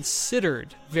not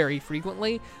considered very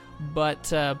frequently. But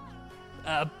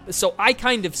so I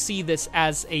kind of see this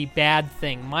as a bad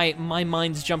thing. My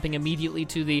mind's jumping immediately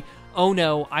to the, oh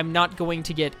no, I'm not going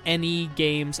to get any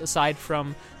games aside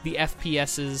from the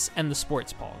FPSs and the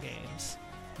sports ball games.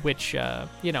 Which,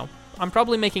 I'm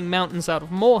probably making mountains out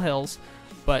of molehills,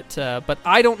 but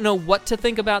I don't know what to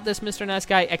think about this, Mr. Nice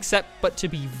Guy, but to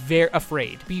be very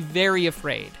afraid. Be very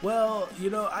afraid. Well,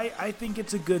 I think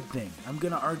it's a good thing. I'm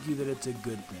going to argue that it's a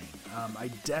good thing. I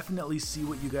definitely see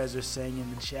what you guys are saying in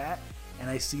the chat, and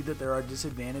I see that there are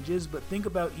disadvantages, but think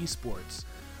about esports.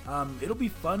 It'll be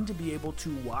fun to be able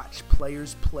to watch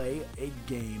players play a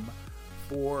game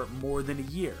for more than a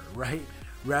year, right?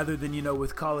 Rather than,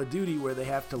 with Call of Duty, where they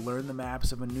have to learn the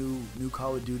maps of a new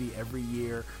Call of Duty every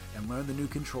year, and learn the new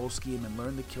control scheme, and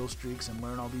learn the kill streaks, and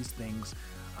learn all these things,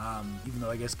 even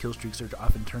though I guess kill streaks are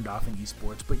often turned off in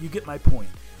esports, but you get my point.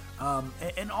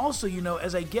 And also,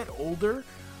 as I get older,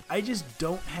 I just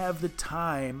don't have the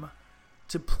time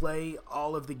to play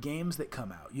all of the games that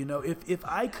come out. If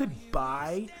I could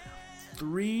buy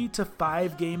 3 to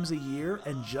 5 games a year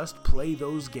and just play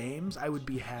those games, I would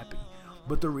be happy.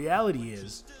 But the reality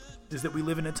is that we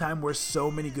live in a time where so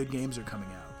many good games are coming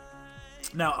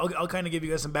out. Now, I'll kind of give you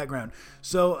guys some background.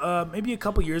 So maybe a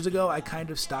couple years ago, I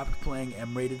kind of stopped playing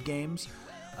M-rated games.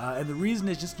 And the reason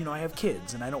is just, I have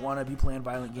kids, and I don't want to be playing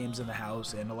violent games in the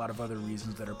house, and a lot of other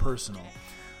reasons that are personal.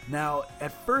 Now,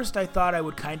 at first I thought I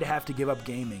would kind of have to give up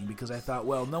gaming, because I thought,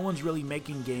 well, no one's really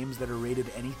making games that are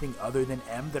rated anything other than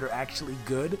M that are actually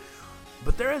good.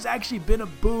 But there has actually been a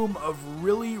boom of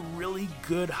really, really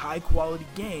good, high-quality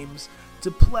games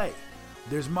to play.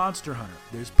 There's Monster Hunter.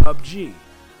 There's PUBG.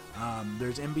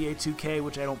 There's NBA 2K,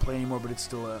 which I don't play anymore, but it's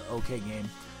still an okay game.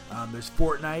 There's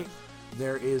Fortnite.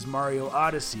 There is Mario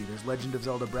Odyssey. There's Legend of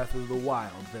Zelda Breath of the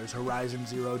Wild. There's Horizon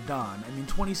Zero Dawn.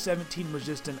 2017 was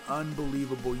just an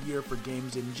unbelievable year for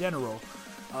games in general,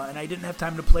 and I didn't have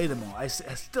time to play them all. I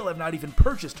still have not even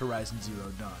purchased Horizon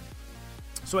Zero Dawn.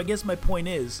 So I guess my point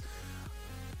is,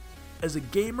 as a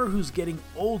gamer who's getting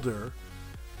older,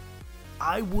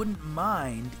 I wouldn't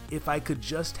mind if I could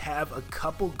just have a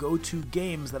couple go-to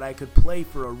games that I could play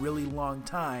for a really long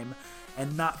time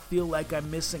and not feel like I'm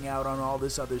missing out on all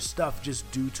this other stuff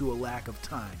just due to a lack of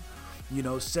time.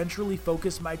 Centrally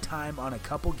focus my time on a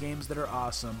couple games that are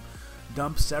awesome,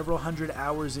 dump several hundred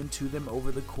hours into them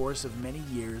over the course of many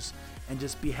years, and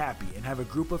just be happy and have a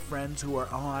group of friends who are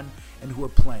on and who are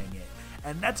playing it.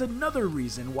 And that's another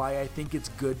reason why I think it's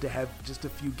good to have just a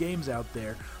few games out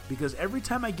there, because every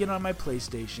time I get on my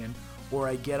PlayStation or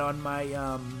I get on my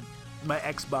my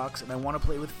Xbox and I want to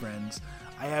play with friends,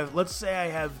 let's say I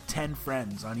have 10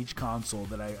 friends on each console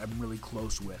that I'm really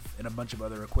close with, and a bunch of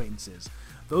other acquaintances.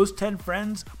 Those 10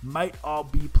 friends might all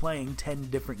be playing 10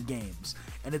 different games.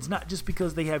 And it's not just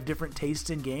because they have different tastes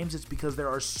in games, it's because there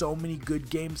are so many good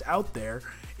games out there.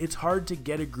 It's hard to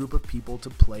get a group of people to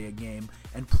play a game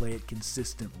and play it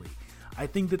consistently. I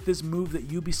think that this move that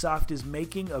Ubisoft is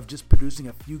making of just producing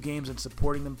a few games and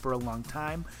supporting them for a long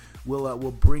time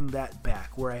will bring that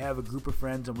back, where I have a group of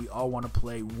friends and we all want to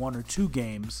play 1 or 2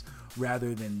 games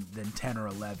rather than 10 or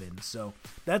 11. So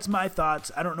that's my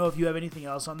thoughts. I don't know if you have anything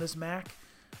else on this, Mac.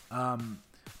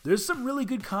 There's some really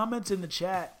good comments in the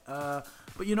chat, but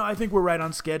I think we're right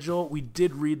on schedule. We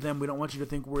did read them. We don't want you to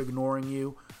think we're ignoring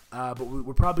you, but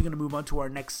we're probably going to move on to our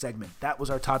next segment. That was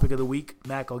our topic of the week.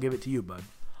 Mac, I'll give it to you, bud.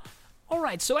 All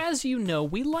right, so as you know,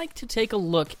 we like to take a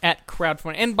look at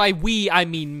crowdfunding, and by we, I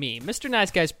mean me. Mr.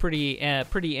 Nice Guy's pretty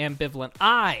ambivalent.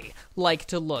 I like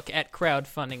to look at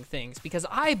crowdfunding things because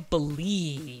I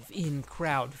believe in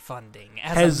crowdfunding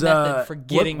as a method for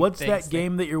getting what's that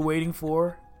game that you're waiting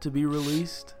for to be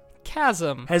released?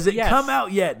 Chasm. Has it come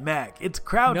out yet, Mac? It's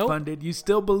crowdfunded. Nope. You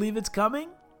still believe it's coming?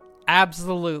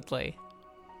 Absolutely.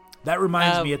 That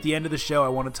reminds me, at the end of the show, I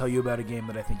want to tell you about a game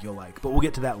that I think you'll like, but we'll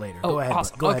get to that later. Go ahead,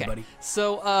 awesome. Go ahead, buddy.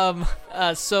 So,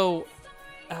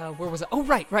 where was it? Oh,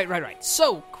 right.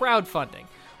 So, crowdfunding.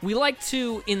 We like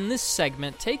to, in this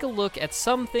segment, take a look at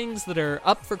some things that are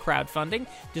up for crowdfunding,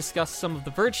 discuss some of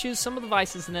the virtues, some of the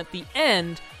vices, and at the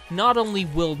end, not only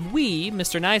will we,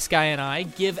 Mr. Nice Guy and I,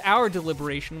 give our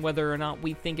deliberation whether or not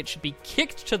we think it should be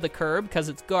kicked to the curb because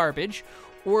it's garbage,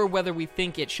 or whether we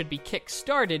think it should be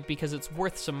kick-started because it's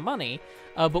worth some money,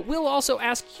 but we'll also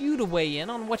ask you to weigh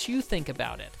in on what you think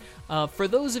about it. For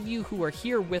those of you who are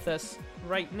here with us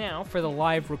right now for the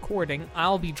live recording,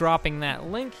 I'll be dropping that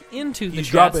link into the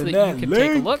chat so that you can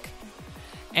take a look,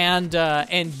 and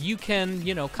you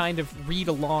can, kind of read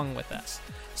along with us.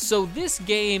 So this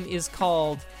game is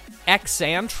called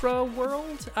Exantra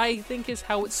World, I think is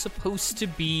how it's supposed to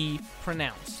be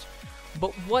pronounced.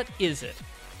 But what is it?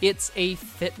 It's a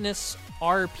fitness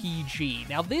RPG.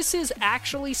 Now, this is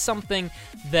actually something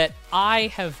that I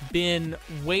have been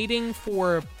waiting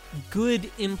for good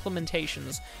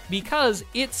implementations because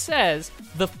it says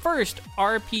the first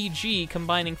RPG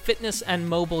combining fitness and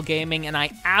mobile gaming, and I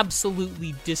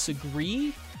absolutely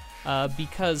disagree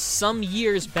because some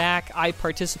years back I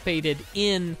participated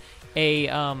in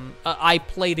I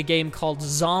played a game called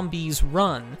Zombies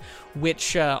Run,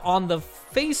 which on the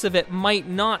face of it might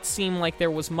not seem like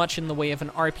there was much in the way of an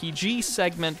RPG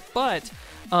segment, but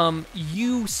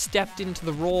you stepped into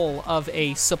the role of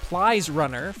a supplies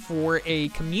runner for a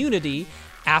community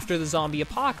after the zombie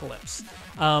apocalypse.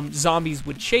 Zombies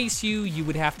would chase you, you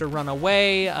would have to run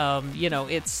away,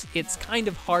 it's kind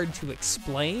of hard to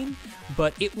explain,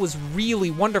 but it was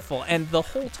really wonderful, and the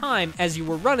whole time as you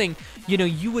were running,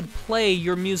 you would play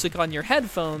your music on your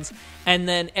headphones, and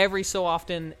then every so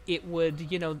often it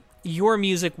would, your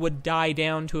music would die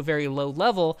down to a very low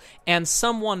level, and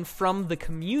someone from the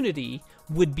community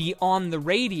would be on the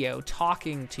radio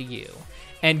talking to you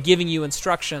and giving you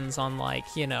instructions on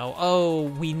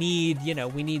we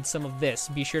need some of this.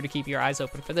 Be sure to keep your eyes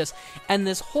open for this. And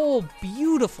this whole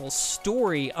beautiful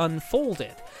story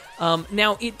unfolded.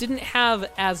 Now, it didn't have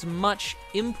as much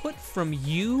input from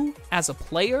you as a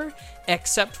player,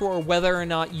 except for whether or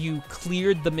not you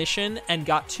cleared the mission and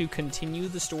got to continue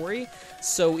the story.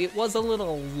 So it was a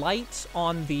little light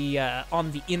on the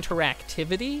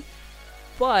interactivity.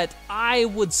 But I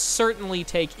would certainly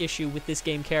take issue with this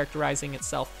game characterizing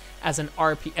itself as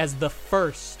as the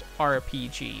first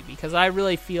RPG, because I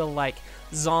really feel like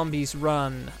Zombies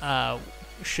Run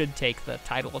should take the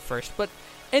title of first. But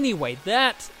anyway,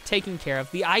 that taken care of.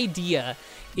 The idea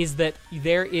is that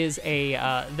there is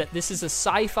that this is a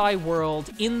sci-fi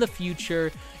world in the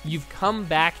future. You've come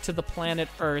back to the planet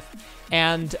Earth,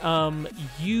 and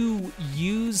you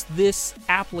use this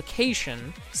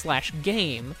application /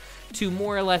 game to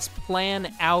more or less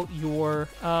plan out your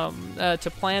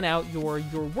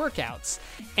workouts.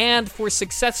 And for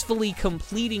successfully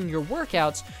completing your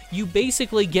workouts, you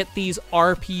basically get these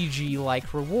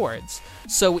RPG-like rewards.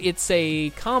 So it's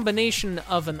a combination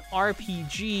of an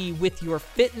RPG with your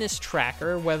fitness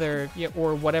tracker,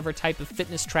 whatever type of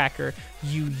fitness tracker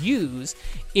you use,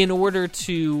 in order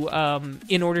to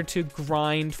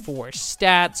grind for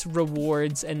stats,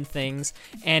 rewards, and things,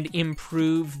 and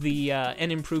improve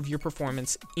your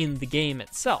performance in the game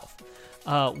itself,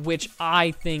 which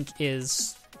I think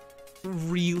is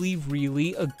really,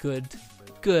 really a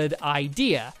good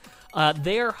idea.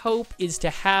 Their hope is to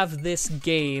have this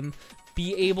game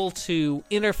be able to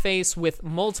interface with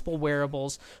multiple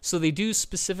wearables. So they do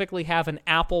specifically have an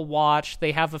Apple Watch.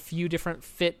 They have a few different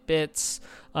Fitbits,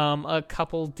 a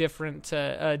couple different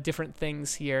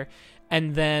things here.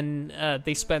 And then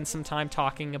they spend some time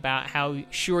talking about how,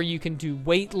 sure, you can do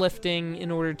weightlifting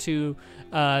in order to,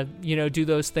 do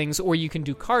those things, or you can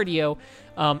do cardio.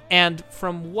 And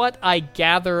from what I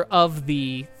gather of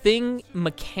the thing,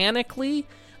 mechanically,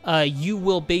 you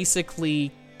will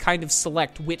basically kind of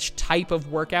select which type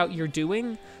of workout you're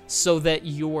doing so that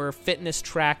your fitness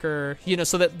tracker,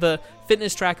 so that the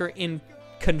fitness tracker in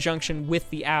conjunction with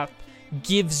the app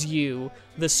gives you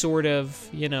the sort of,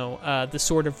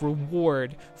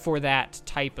 reward for that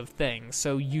type of thing.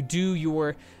 So you do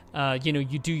your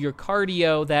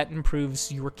cardio, that improves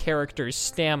your character's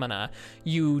stamina.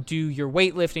 You do your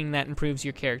weightlifting, that improves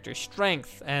your character's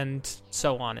strength, and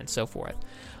so on and so forth.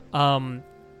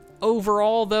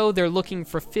 Overall, though, they're looking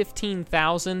for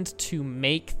 $15,000 to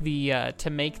make the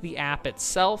app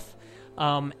itself,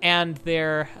 and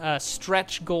their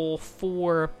stretch goal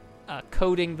for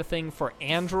coding the thing for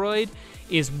Android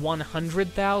is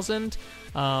 $100,000.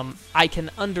 I can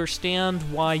understand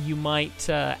why you might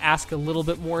ask a little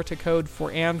bit more to code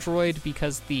for Android,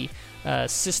 because the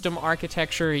system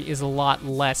architecture is a lot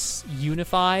less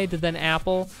unified than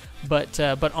Apple. But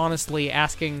honestly,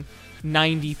 asking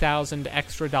 $90,000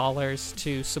 extra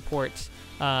to support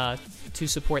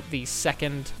the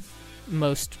second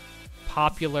most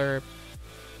popular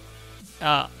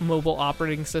mobile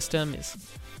operating system is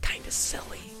kind of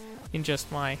silly. In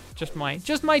just my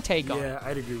take on it. Yeah,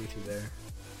 I'd agree with you there.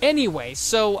 Anyway,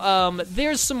 so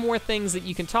there's some more things that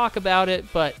you can talk about it,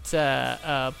 but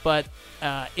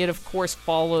it of course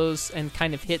follows and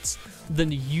kind of hits the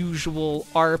usual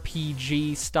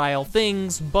RPG style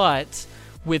things, but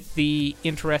with the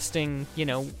interesting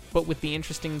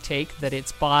take that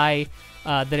it's by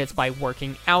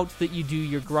working out that you do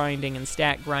your grinding and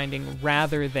stat grinding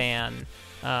rather than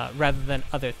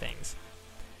other things.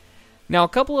 Now, a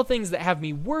couple of things that have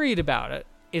me worried about it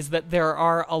is that there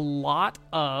are a lot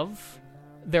of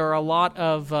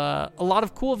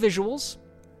cool visuals,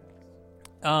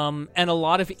 and a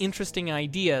lot of interesting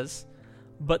ideas,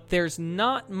 but there's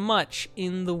not much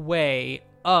in the way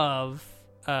of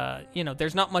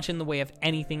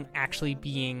anything actually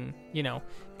being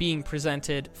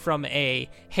presented from a,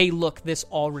 hey, look, this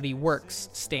already works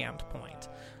standpoint.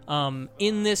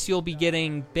 In this, you'll be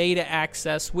getting beta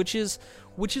access, which is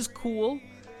cool,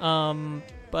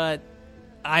 but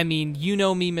I mean, you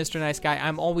know me, Mr. Nice Guy,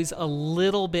 I'm always a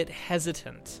little bit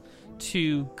hesitant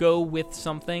to go with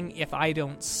something if I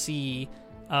don't see,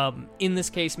 in this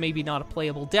case, maybe not a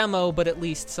playable demo, but at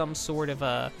least some sort of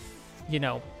a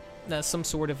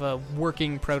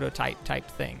working prototype type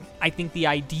thing. I think the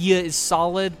idea is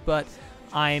solid, but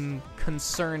I'm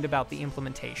concerned about the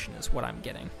implementation is what I'm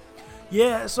getting.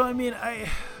 Yeah, so I mean,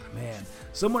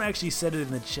 someone actually said it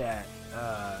in the chat.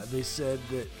 They said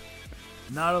that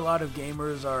not a lot of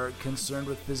gamers are concerned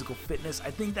with physical fitness.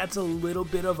 I think that's a little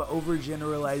bit of an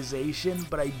overgeneralization,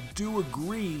 but I do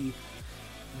agree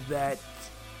that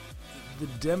the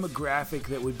demographic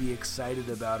that would be excited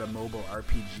about a mobile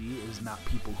RPG is not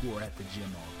people who are at the gym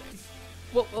all day.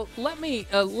 Well, let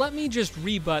me just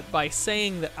rebut by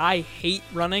saying that I hate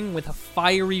running with a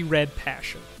fiery red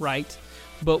passion, right?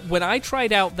 But when I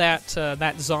tried out that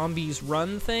Zombies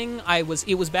Run thing,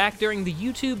 it was back during the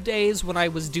YouTube days when I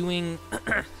was doing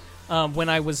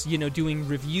doing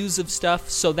reviews of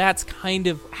stuff. So that's kind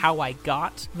of how I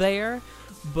got there.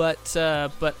 But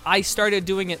I started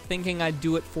doing it thinking I'd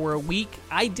do it for a week.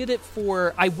 I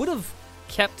would have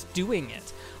kept doing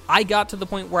it. I got to the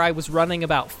point where I was running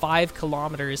about 5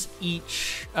 kilometers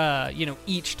each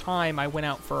time I went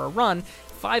out for a run,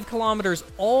 5 kilometers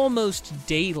almost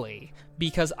daily,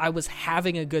 because I was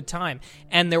having a good time.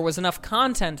 And there was enough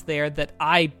content there that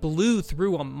I blew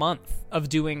through a month of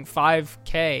doing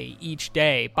 5K each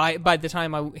day by the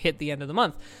time I hit the end of the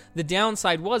month. The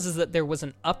downside is that there was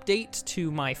an update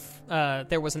to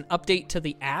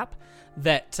the app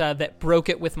that broke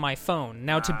it with my phone.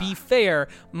 Now, to be fair,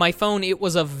 my phone, it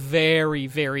was a very,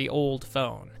 very old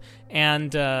phone.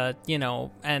 And, and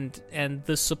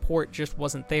the support just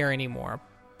wasn't there anymore.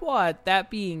 But that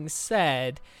being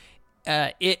said,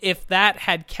 if that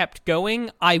had kept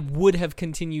going, I would have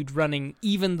continued running,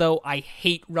 even though I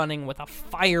hate running with a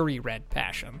fiery red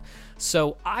passion.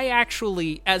 So I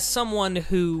actually, as someone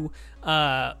who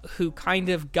kind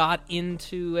of got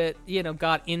into it,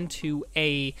 got into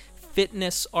a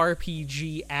fitness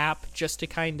RPG app just to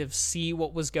kind of see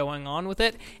what was going on with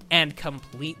it, and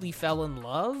completely fell in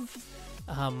love,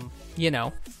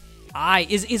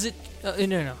 Is it?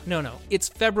 No. It's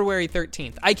February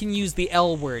 13th. I can use the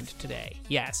L word today.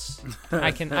 Yes,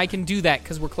 I can do that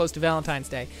because we're close to Valentine's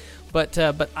Day. But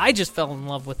I just fell in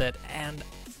love with it, and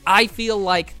I feel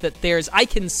like that I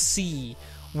can see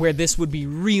where this would be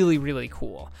really, really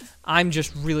cool. I'm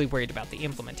just really worried about the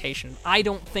implementation. I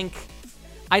don't think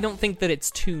that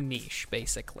it's too niche,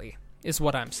 basically, is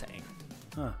what I'm saying.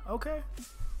 Huh, okay.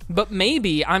 But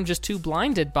maybe I'm just too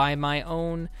blinded by my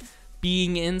own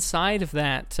being inside of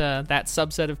that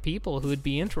subset of people who would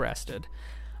be interested.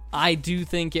 I do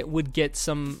think it would get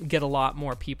a lot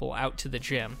more people out to the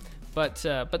gym. But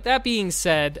that being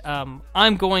said,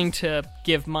 I'm going to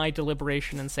give my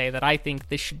deliberation and say that I think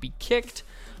this should be kicked.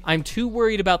 I'm too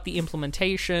worried about the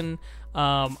implementation.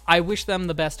 I wish them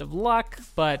the best of luck,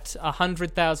 but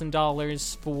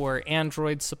 $100,000 for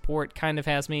Android support kind of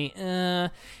has me, and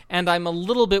I'm a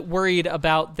little bit worried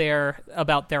about their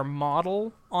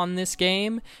model on this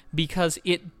game because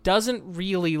it doesn't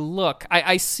really look.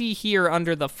 I see here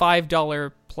under the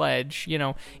 $5 pledge,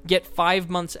 get 5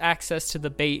 months access to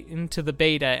the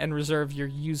beta and reserve your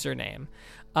username.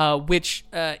 Which,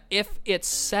 if it's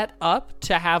set up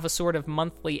to have a sort of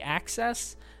monthly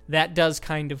access, that does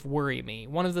kind of worry me.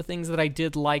 One of the things that I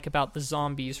did like about the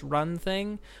Zombies Run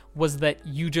thing was that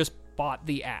you just bought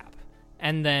the app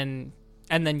and then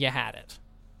you had it,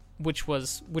 which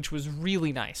was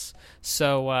really nice.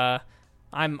 So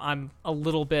I'm a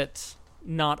little bit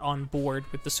not on board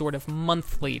with the sort of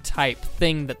monthly type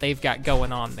thing that they've got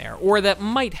going on there, or that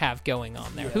might have going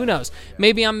on there. Yeah, who knows? Yeah.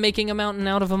 Maybe I'm making a mountain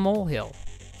out of a molehill.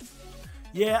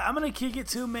 Yeah, I'm going to kick it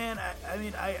too, man. I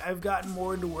mean, I've gotten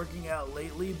more into working out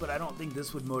lately, but I don't think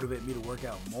this would motivate me to work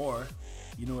out more.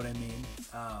 You know what I mean?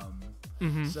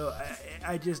 So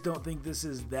I just don't think this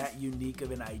is that unique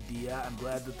of an idea. I'm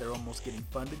glad that they're almost getting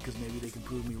funded because maybe they can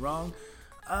prove me wrong.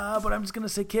 But I'm just going to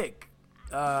say kick.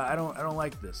 I don't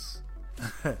like this.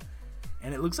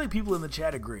 And it looks like people in the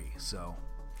chat agree, so.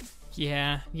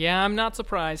 Yeah, I'm not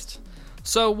surprised.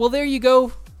 So, well, there you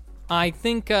go. I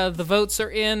think the votes are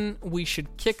in. We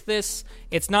should kick this.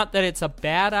 It's not that it's a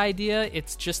bad idea.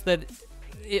 It's just that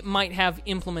it might have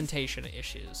implementation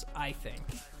issues, I think.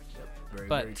 Yep,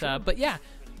 very true. But yeah,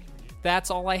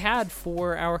 that's all I had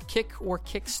for our kick or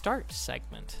kickstart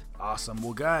segment. Awesome.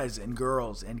 Well, guys and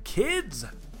girls and kids,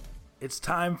 it's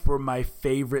time for my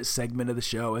favorite segment of the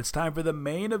show. It's time for the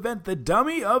main event, the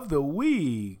dummy of the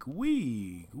week.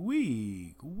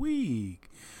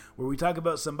 Where we talk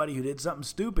about somebody who did something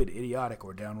stupid, idiotic,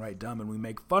 or downright dumb, and we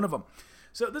make fun of them.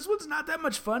 So this one's not that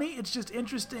much funny. It's just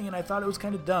interesting, and I thought it was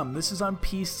kind of dumb. This is on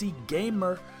PC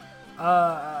Gamer.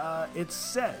 It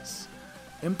says,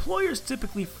 employers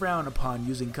typically frown upon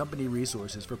using company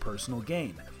resources for personal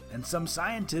gain, and some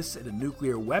scientists at a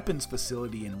nuclear weapons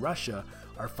facility in Russia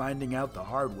are finding out the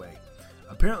hard way.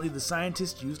 Apparently, the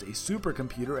scientists used a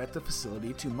supercomputer at the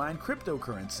facility to mine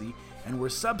cryptocurrency and were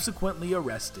subsequently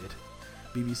arrested.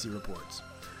 BBC reports.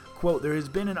 Quote, there has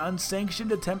been an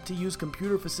unsanctioned attempt to use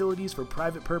computer facilities for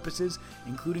private purposes,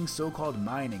 including so-called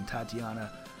mining,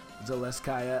 Tatiana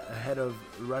Zaleskaya, head of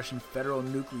the Russian Federal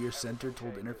Nuclear Center,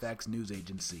 told Interfax news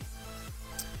agency.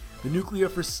 The nuclear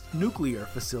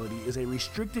facility is a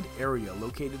restricted area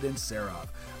located in Sarov,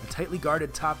 a tightly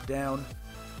guarded top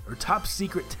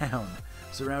secret town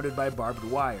surrounded by barbed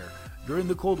wire. During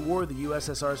the Cold War, the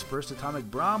USSR's first atomic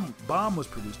bomb was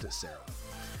produced at Sarov.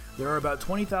 There are about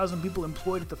 20,000 people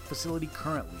employed at the facility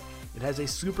currently. It has a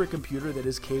supercomputer that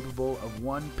is capable of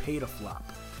 1 petaflop.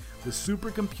 The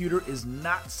supercomputer is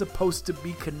not supposed to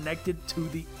be connected to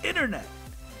the internet,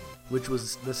 which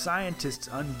was the scientists'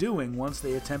 undoing once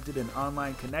they attempted an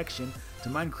online connection to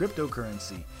mine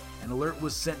cryptocurrency. An alert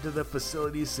was sent to the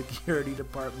facility's security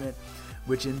department,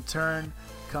 which in turn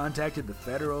contacted the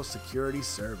Federal Security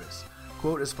Service.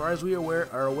 Quote, as far as we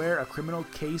are aware, a criminal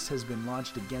case has been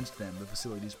launched against them, the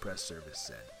facility's press service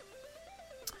said.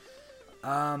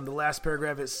 The last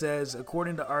paragraph, it says,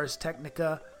 according to Ars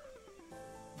Technica,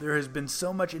 there has been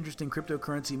so much interest in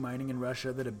cryptocurrency mining in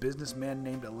Russia that a businessman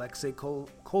named Alexei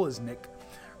Kolesnik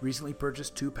recently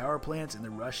purchased 2 power plants in the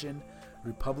Russian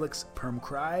republics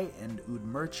Permkrai and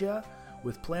Udmurtia,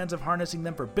 with plans of harnessing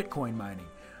them for Bitcoin mining.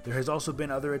 There has also been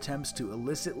other attempts to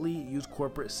illicitly use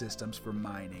corporate systems for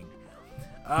mining.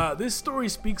 This story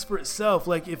speaks for itself.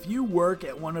 Like, if you work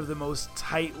at one of the most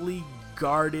tightly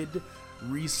guarded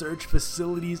research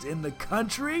facilities in the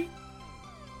country,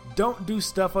 don't do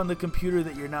stuff on the computer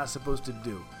that you're not supposed to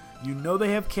do. You know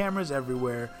they have cameras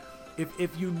everywhere.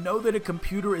 If you know that a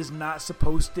computer is not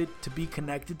supposed to be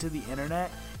connected to the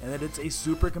internet, and that it's a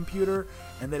supercomputer,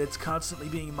 and that it's constantly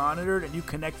being monitored, and you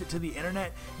connect it to the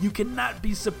internet, you cannot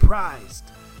be surprised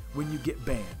when you get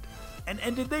banned.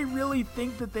 And did they really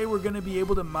think that they were going to be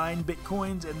able to mine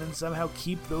Bitcoins and then somehow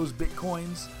keep those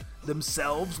Bitcoins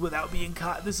themselves without being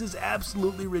caught? This is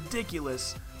absolutely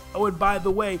ridiculous. Oh, and by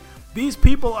the way, these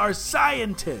people are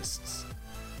scientists.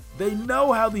 They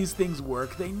know how these things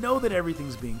work. They know that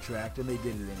everything's being tracked, and they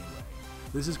did it anyway.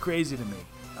 This is crazy to me.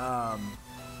 I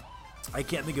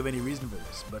can't think of any reason for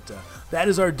this, but that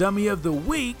is our dummy of the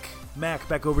week. Mac,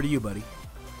 back over to you, buddy.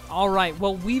 All right,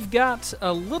 well, we've got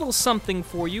a little something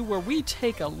for you where we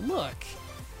take a look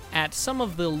at some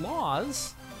of the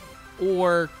laws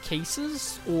or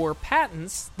cases or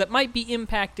patents that might be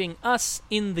impacting us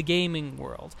in the gaming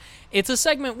world. It's a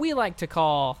segment we like to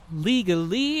call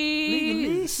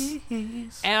Legalese.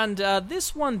 And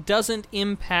this one doesn't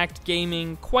impact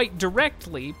gaming quite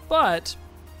directly, but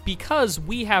because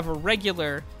we have a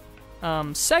regular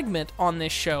segment on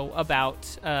this show about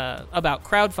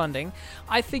crowdfunding,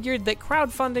 I figured that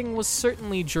crowdfunding was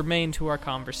certainly germane to our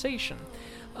conversation.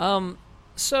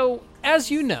 So,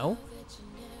 as you know,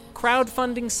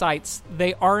 crowdfunding sites,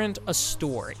 they aren't a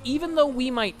store. Even though we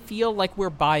might feel like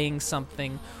we're buying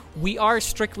something, we are,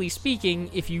 strictly speaking,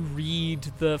 if you read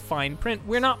the fine print,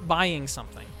 we're not buying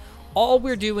something. All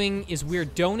we're doing is we're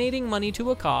donating money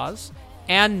to a cause,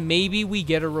 and maybe we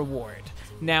get a reward.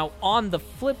 Now, on the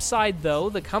flip side, though,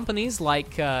 the companies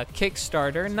like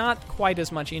Kickstarter, not quite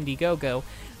as much Indiegogo,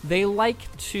 they like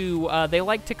to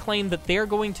claim that they're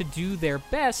going to do their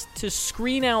best to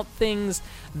screen out things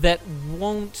that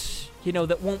won't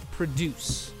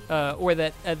produce or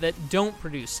that don't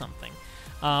produce something,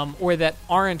 or that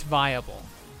aren't viable.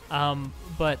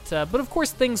 But of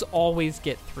course, things always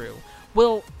get through.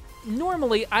 Well,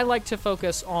 normally, I like to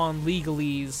focus on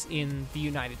legalese in the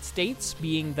United States,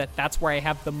 being that that's where I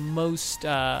have the most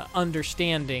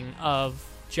understanding of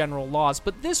general laws.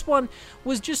 But this one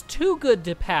was just too good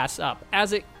to pass up,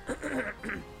 as it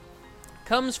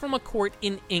comes from a court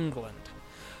in England.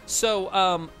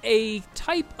 So, a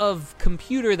type of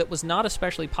computer that was not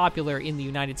especially popular in the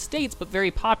United States, but very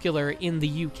popular in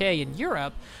the UK and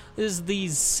Europe, is the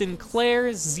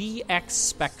Sinclair ZX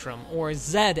Spectrum, or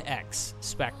ZX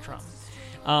Spectrum.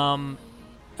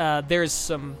 There's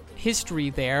some history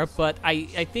there, but I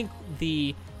think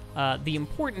the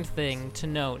important thing to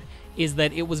note is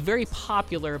that it was very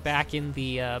popular back in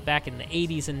the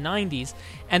 80s and 90s,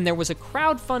 and there was a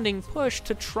crowdfunding push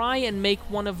to try and make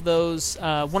one of those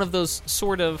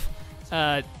sort of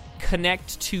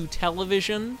connect to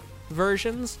television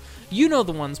versions. You know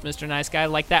the ones, Mr. Nice Guy,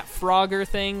 like that Frogger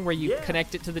thing where you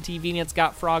connect it to the TV and it's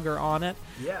got Frogger on it.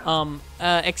 Yeah.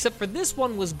 Except for this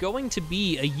one was going to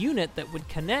be a unit that would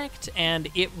connect, and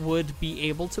it would be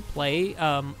able to play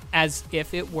as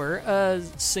if it were a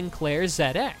Sinclair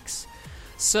ZX.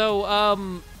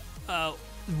 So,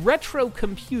 Retro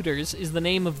Computers is the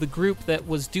name of the group that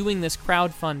was doing this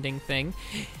crowdfunding thing,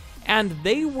 and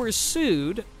they were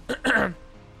sued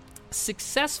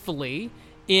successfully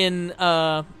in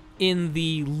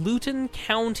the Luton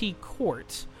County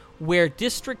Court, where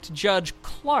District Judge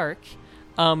Clark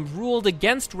ruled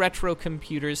against Retro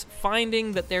Computers,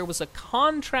 finding that there was a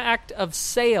contract of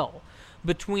sale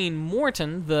between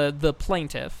Morton, the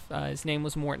plaintiff, his name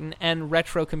was Morton, and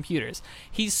Retro Computers.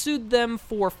 He sued them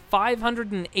for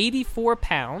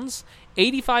 £584,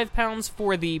 £85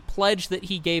 for the pledge that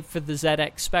he gave for the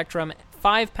ZX Spectrum,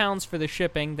 £5 for the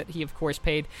shipping that he, of course,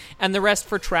 paid, and the rest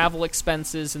for travel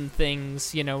expenses and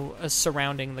things,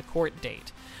 surrounding the court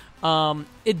date.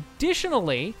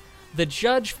 Additionally, the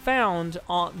judge found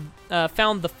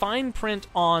the fine print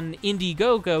on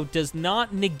Indiegogo does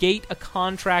not negate a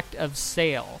contract of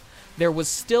sale. There was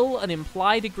still an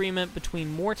implied agreement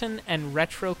between Morton and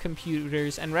Retro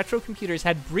Computers, and Retro Computers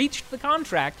had breached the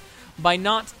contract by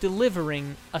not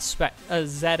delivering a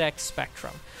ZX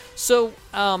Spectrum. So,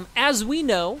 as we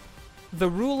know, the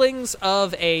rulings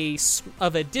of a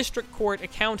district court, a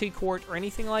county court, or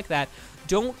anything like that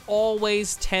don't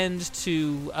always tend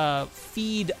to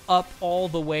feed up all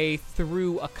the way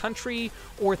through a country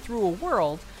or through a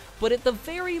world, but at the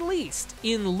very least,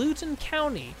 in Luton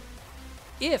County,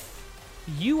 if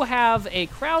you have a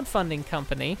crowdfunding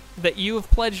company that you have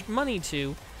pledged money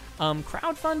to,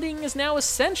 crowdfunding is now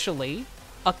essentially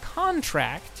a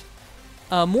contract,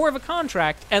 more of a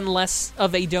contract and less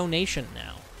of a donation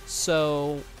now.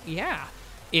 So, yeah.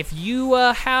 If you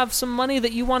have some money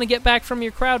that you want to get back from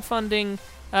your crowdfunding,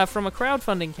 from a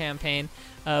crowdfunding campaign,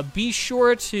 be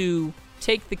sure to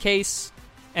take the case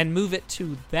and move it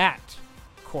to that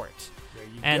court. There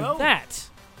you and go. That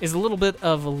is a little bit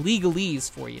of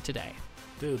legalese for you today.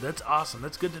 Dude, that's awesome.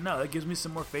 That's good to know. That gives me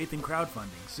some more faith in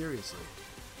crowdfunding. Seriously.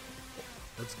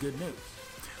 That's good news.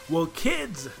 Well,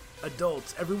 kids,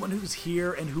 adults, everyone who's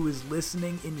here and who is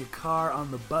listening in your car,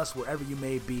 on the bus, wherever you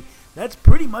may be, that's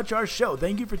pretty much our show.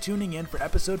 Thank you for tuning in for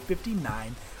episode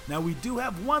 59. Now, we do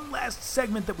have one last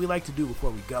segment that we like to do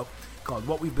before we go, called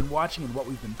What We've Been Watching and What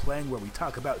We've Been Playing, where we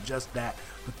talk about just that,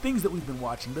 the things that we've been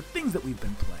watching, the things that we've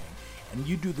been playing. And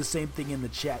you do the same thing in the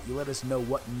chat. You let us know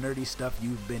what nerdy stuff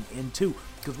you've been into,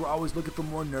 because we're always looking for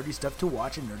more nerdy stuff to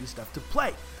watch and nerdy stuff to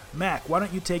play. Mac, why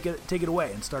don't you take it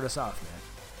away and start us off, man?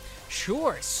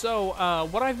 Sure. So,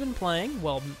 what I've been playing,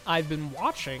 well, I've been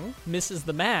watching Mrs.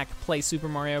 the Mac play Super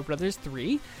Mario Bros.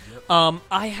 3. Yep.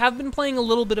 I have been playing a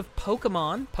little bit of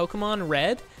Pokemon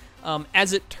Red.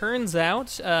 As it turns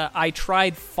out, I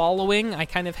tried following. I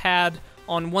kind of had,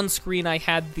 on one screen, I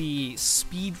had the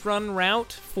speedrun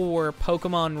route for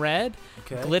Pokemon Red,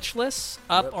 glitchless,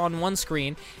 up on one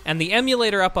screen, and the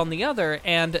emulator up on the other.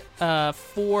 And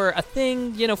for a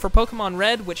thing, for Pokemon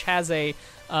Red, which has a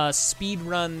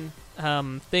speedrun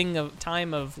thing of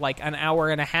time of like an hour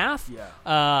and a half,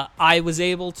 I was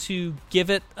able to give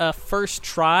it a first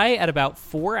try at about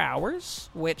 4 hours,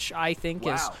 which I think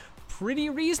is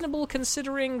pretty reasonable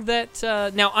considering that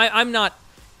now I'm not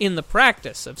in the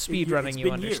practice of speedrunning,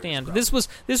 you understand. This was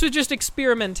just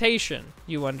experimentation,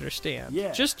 you understand.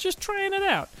 Yeah. Just trying it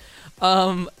out.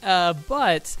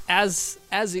 But as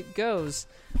it goes,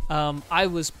 I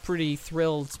was pretty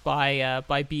thrilled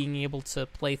by being able to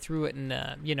play through it in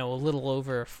a little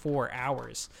over 4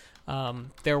 hours.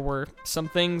 There were some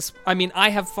things. I mean,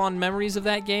 I have fond memories of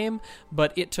that game,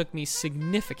 but it took me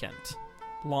significantly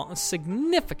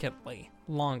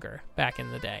longer back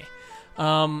in the day.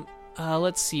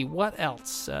 Let's see, what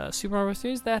else? Super Mario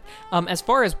 3 is that. As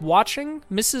far as watching,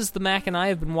 Mrs. the Mac and I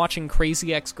have been watching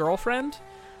Crazy Ex-Girlfriend.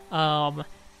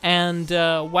 And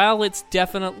while it's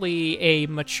definitely a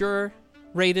mature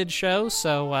rated show,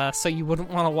 so you wouldn't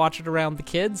want to watch it around the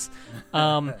kids,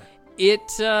 it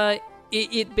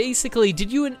basically,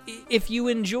 if you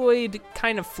enjoyed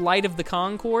kind of Flight of the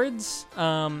Conchords,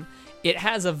 it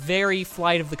has a very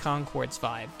Flight of the Conchords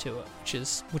vibe to it,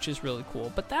 which is really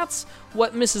cool. But that's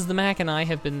what Mrs. the Mac and I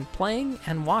have been playing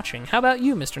and watching. How about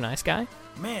you, Mr. Nice Guy?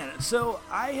 Man, so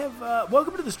I have,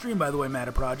 welcome to the stream, by the way,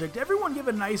 Matta Project. Everyone give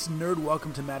a nice nerd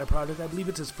welcome to Matta Project. I believe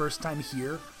it's his first time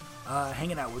here,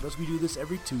 hanging out with us. We do this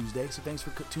every Tuesday, so thanks for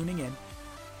tuning in.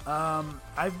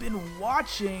 I've been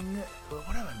watching,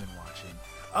 what have I been watching?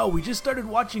 Oh, we just started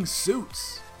watching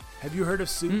Suits. Have you heard of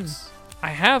Suits? I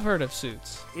have heard of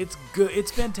Suits. It's good. It's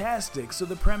fantastic. So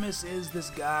the premise is this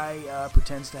guy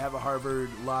pretends to have a Harvard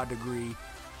law degree,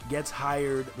 gets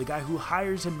hired. The guy who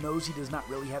hires him knows he does not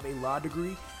really have a law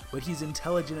degree, but he's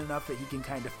intelligent enough that he can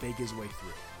kind of fake his way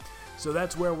through. So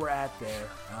that's where we're at there.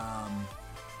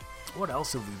 What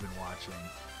else have we been watching?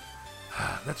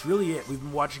 That's really it. We've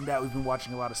been watching that. We've been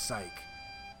watching a lot of Psych.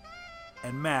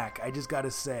 And Mac, I just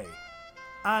gotta say,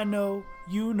 I know,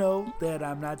 you know that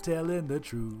I'm not telling the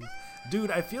truth.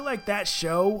 Dude, I feel like that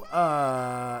show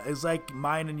is like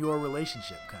mine and your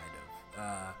relationship, kind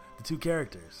of. The two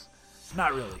characters.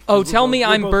 Not really. Oh, tell me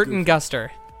I'm Burton Guster.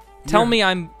 Tell me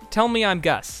I'm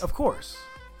Gus. Of course.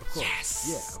 Yes.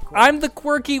 Yeah, of course. I'm the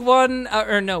quirky one.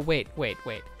 Or no, wait.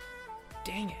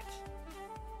 Dang it.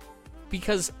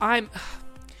 Because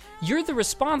you're the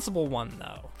responsible one,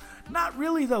 though. Not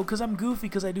really, though, because I'm goofy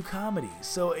because I do comedy.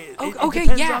 So it okay,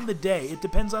 depends on the day. It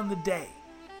depends on the day.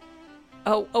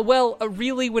 Oh, well,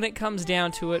 really, when it comes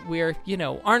down to it, we're,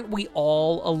 aren't we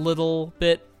all a little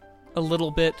bit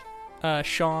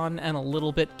Sean and a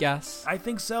little bit Gus? I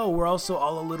think so. We're also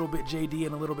all a little bit JD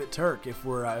and a little bit Turk if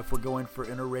we're going for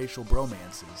interracial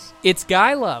bromances. It's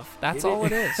guy love. That's all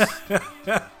it is.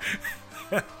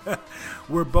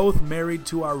 We're both married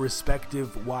to our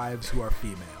respective wives who are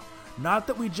female. Not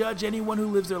that we judge anyone who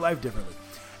lives their life differently.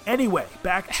 Anyway,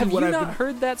 back to Have what you not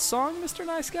heard that song, Mr.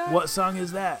 Nice Guy? What song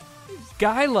is that?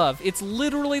 Guy Love. It's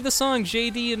literally the song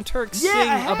JD and Turk sing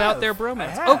about their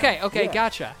bromance. Okay, yeah.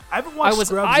 Gotcha. I haven't watched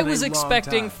Scrubs in a long time. I was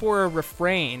expecting for a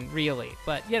refrain, really,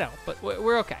 but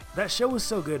we're okay. That show was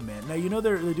so good, man. Now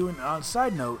they're doing. On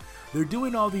side note, they're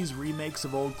doing all these remakes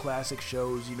of old classic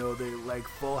shows. They're like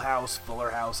Full House, Fuller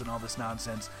House, and all this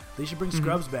nonsense. They should bring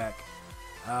Scrubs back.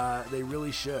 They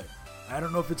really should. I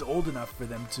don't know if it's old enough for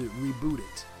them to reboot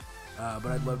it.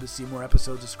 But I'd love to see more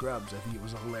episodes of Scrubs. I think it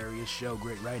was a hilarious show,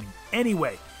 great writing.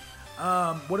 Anyway,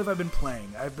 what have I been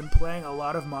playing? I've been playing a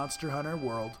lot of Monster Hunter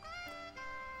World.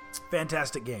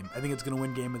 Fantastic game. I think it's going to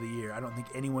win Game of the Year. I don't think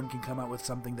anyone can come out with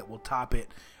something that will top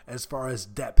it as far as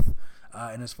depth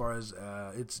and as far as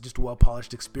it's just a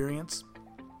well-polished experience.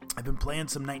 I've been playing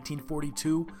some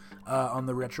 1942 on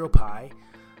the RetroPie.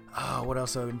 What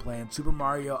else have I been playing? Super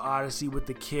Mario Odyssey with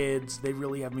the kids. They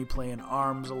really have me playing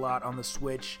ARMS a lot on the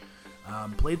Switch.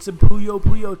 Played some Puyo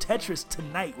Puyo Tetris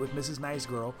tonight with Mrs. Nice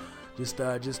Girl.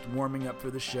 Just warming up for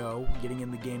the show, getting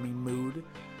in the gaming mood.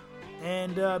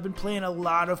 And I've been playing a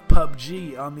lot of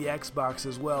PUBG on the Xbox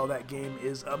as well. That game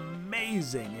is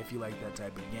amazing if you like that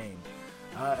type of game.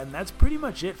 And that's pretty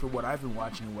much it for what I've been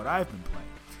watching and what I've been playing.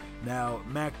 Now,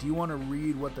 Mac, do you want to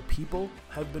read what the people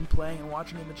have been playing and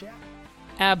watching in the chat?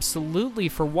 Absolutely.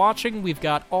 For watching, we've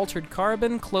got Altered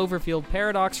Carbon, Cloverfield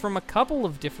Paradox from a couple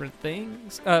of different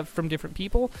things, from different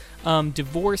people.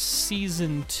 Divorce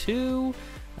Season 2.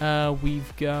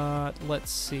 We've got,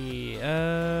 let's see,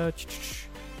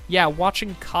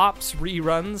 watching Cops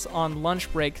reruns on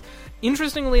lunch breaks.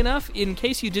 Interestingly enough, in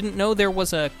case you didn't know, there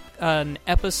was an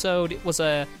episode, it was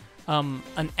an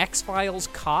X-Files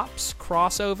Cops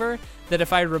crossover that,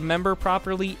 if I remember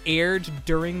properly, aired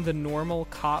during the normal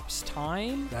Cops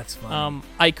time. That's fun.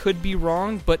 I could be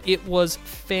wrong, but it was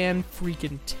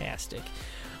fan-freaking-tastic.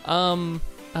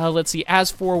 Let's see.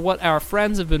 As for what our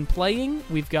friends have been playing,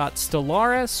 we've got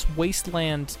Stellaris,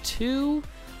 Wasteland 2,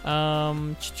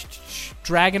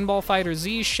 Dragon Ball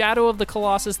FighterZ, Shadow of the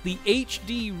Colossus, the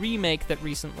HD remake that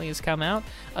recently has come out,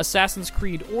 Assassin's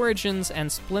Creed Origins,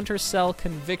 and Splinter Cell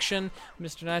Conviction.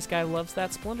 Mr. Nice Guy loves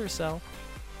that Splinter Cell.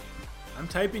 I'm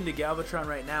typing to Galvatron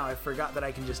right now. I forgot that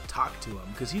I can just talk to him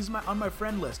because he's on my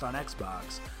friend list on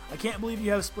Xbox. I can't believe you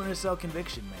have Splinter Cell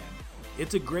Conviction, man.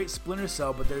 It's a great Splinter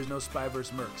Cell, but there's no Spy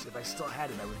vs. Mercs. If I still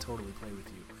had it, I would totally play with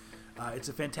you. It's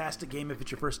a fantastic game. If it's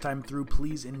your first time through,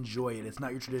 please enjoy it. It's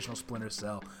not your traditional Splinter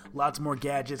Cell. Lots more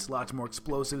gadgets, lots more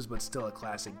explosives, but still a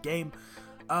classic game.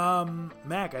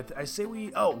 Mac, I say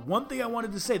one thing I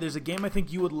wanted to say. There's a game I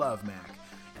think you would love, Mac.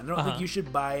 And I don't think you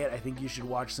should buy it. I think you should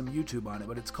watch some YouTube on it,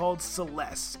 but it's called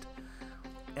Celeste.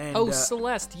 And,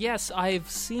 Celeste. Yes, I've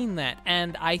seen that,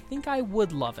 and I think I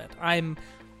would love it. I'm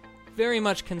very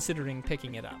much considering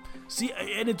picking it up. See,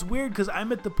 and it's weird because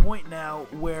I'm at the point now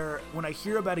where when I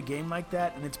hear about a game like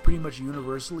that and it's pretty much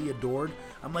universally adored,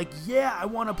 I'm like, yeah, I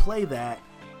want to play that,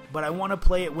 but I want to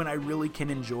play it when I really can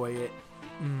enjoy it.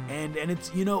 And it's,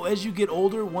 as you get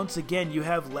older, once again, you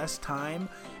have less time,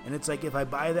 and it's like, if I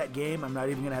buy that game, I'm not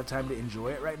even going to have time to enjoy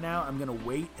it right now. I'm going to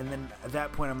wait, and then at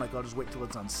that point, I'm like, I'll just wait till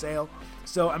it's on sale.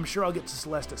 So I'm sure I'll get to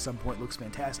Celeste at some point. It looks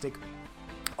fantastic.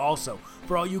 Also,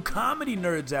 for all you comedy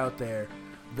nerds out there,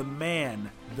 the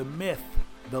man, the myth,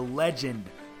 the legend,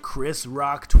 Chris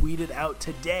Rock tweeted out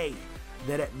today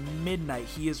that at midnight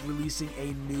he is releasing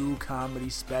a new comedy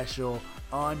special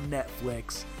on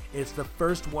Netflix. It's the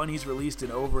first one he's released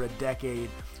in over a decade.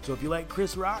 So if you like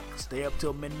Chris Rock, stay up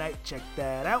till midnight, check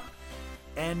that out.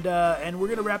 And we're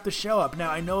going to wrap the show up.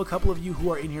 Now, I know a couple of you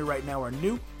who are in here right now are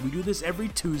new. We do this every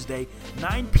Tuesday,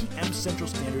 9 p.m. Central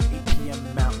Standard, 8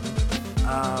 p.m.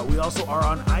 Mountain. We also are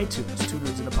on iTunes, 2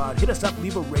 Nerds in a Pod. Hit us up,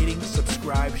 leave a rating,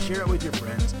 subscribe, share it with your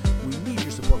friends. We need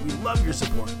your support. We love your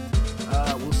support.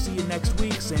 We'll see you next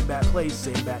week. Same bad place,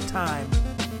 same bad time,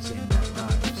 same bad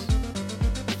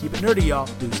vibes. Keep it nerdy, y'all.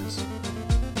 Deuces.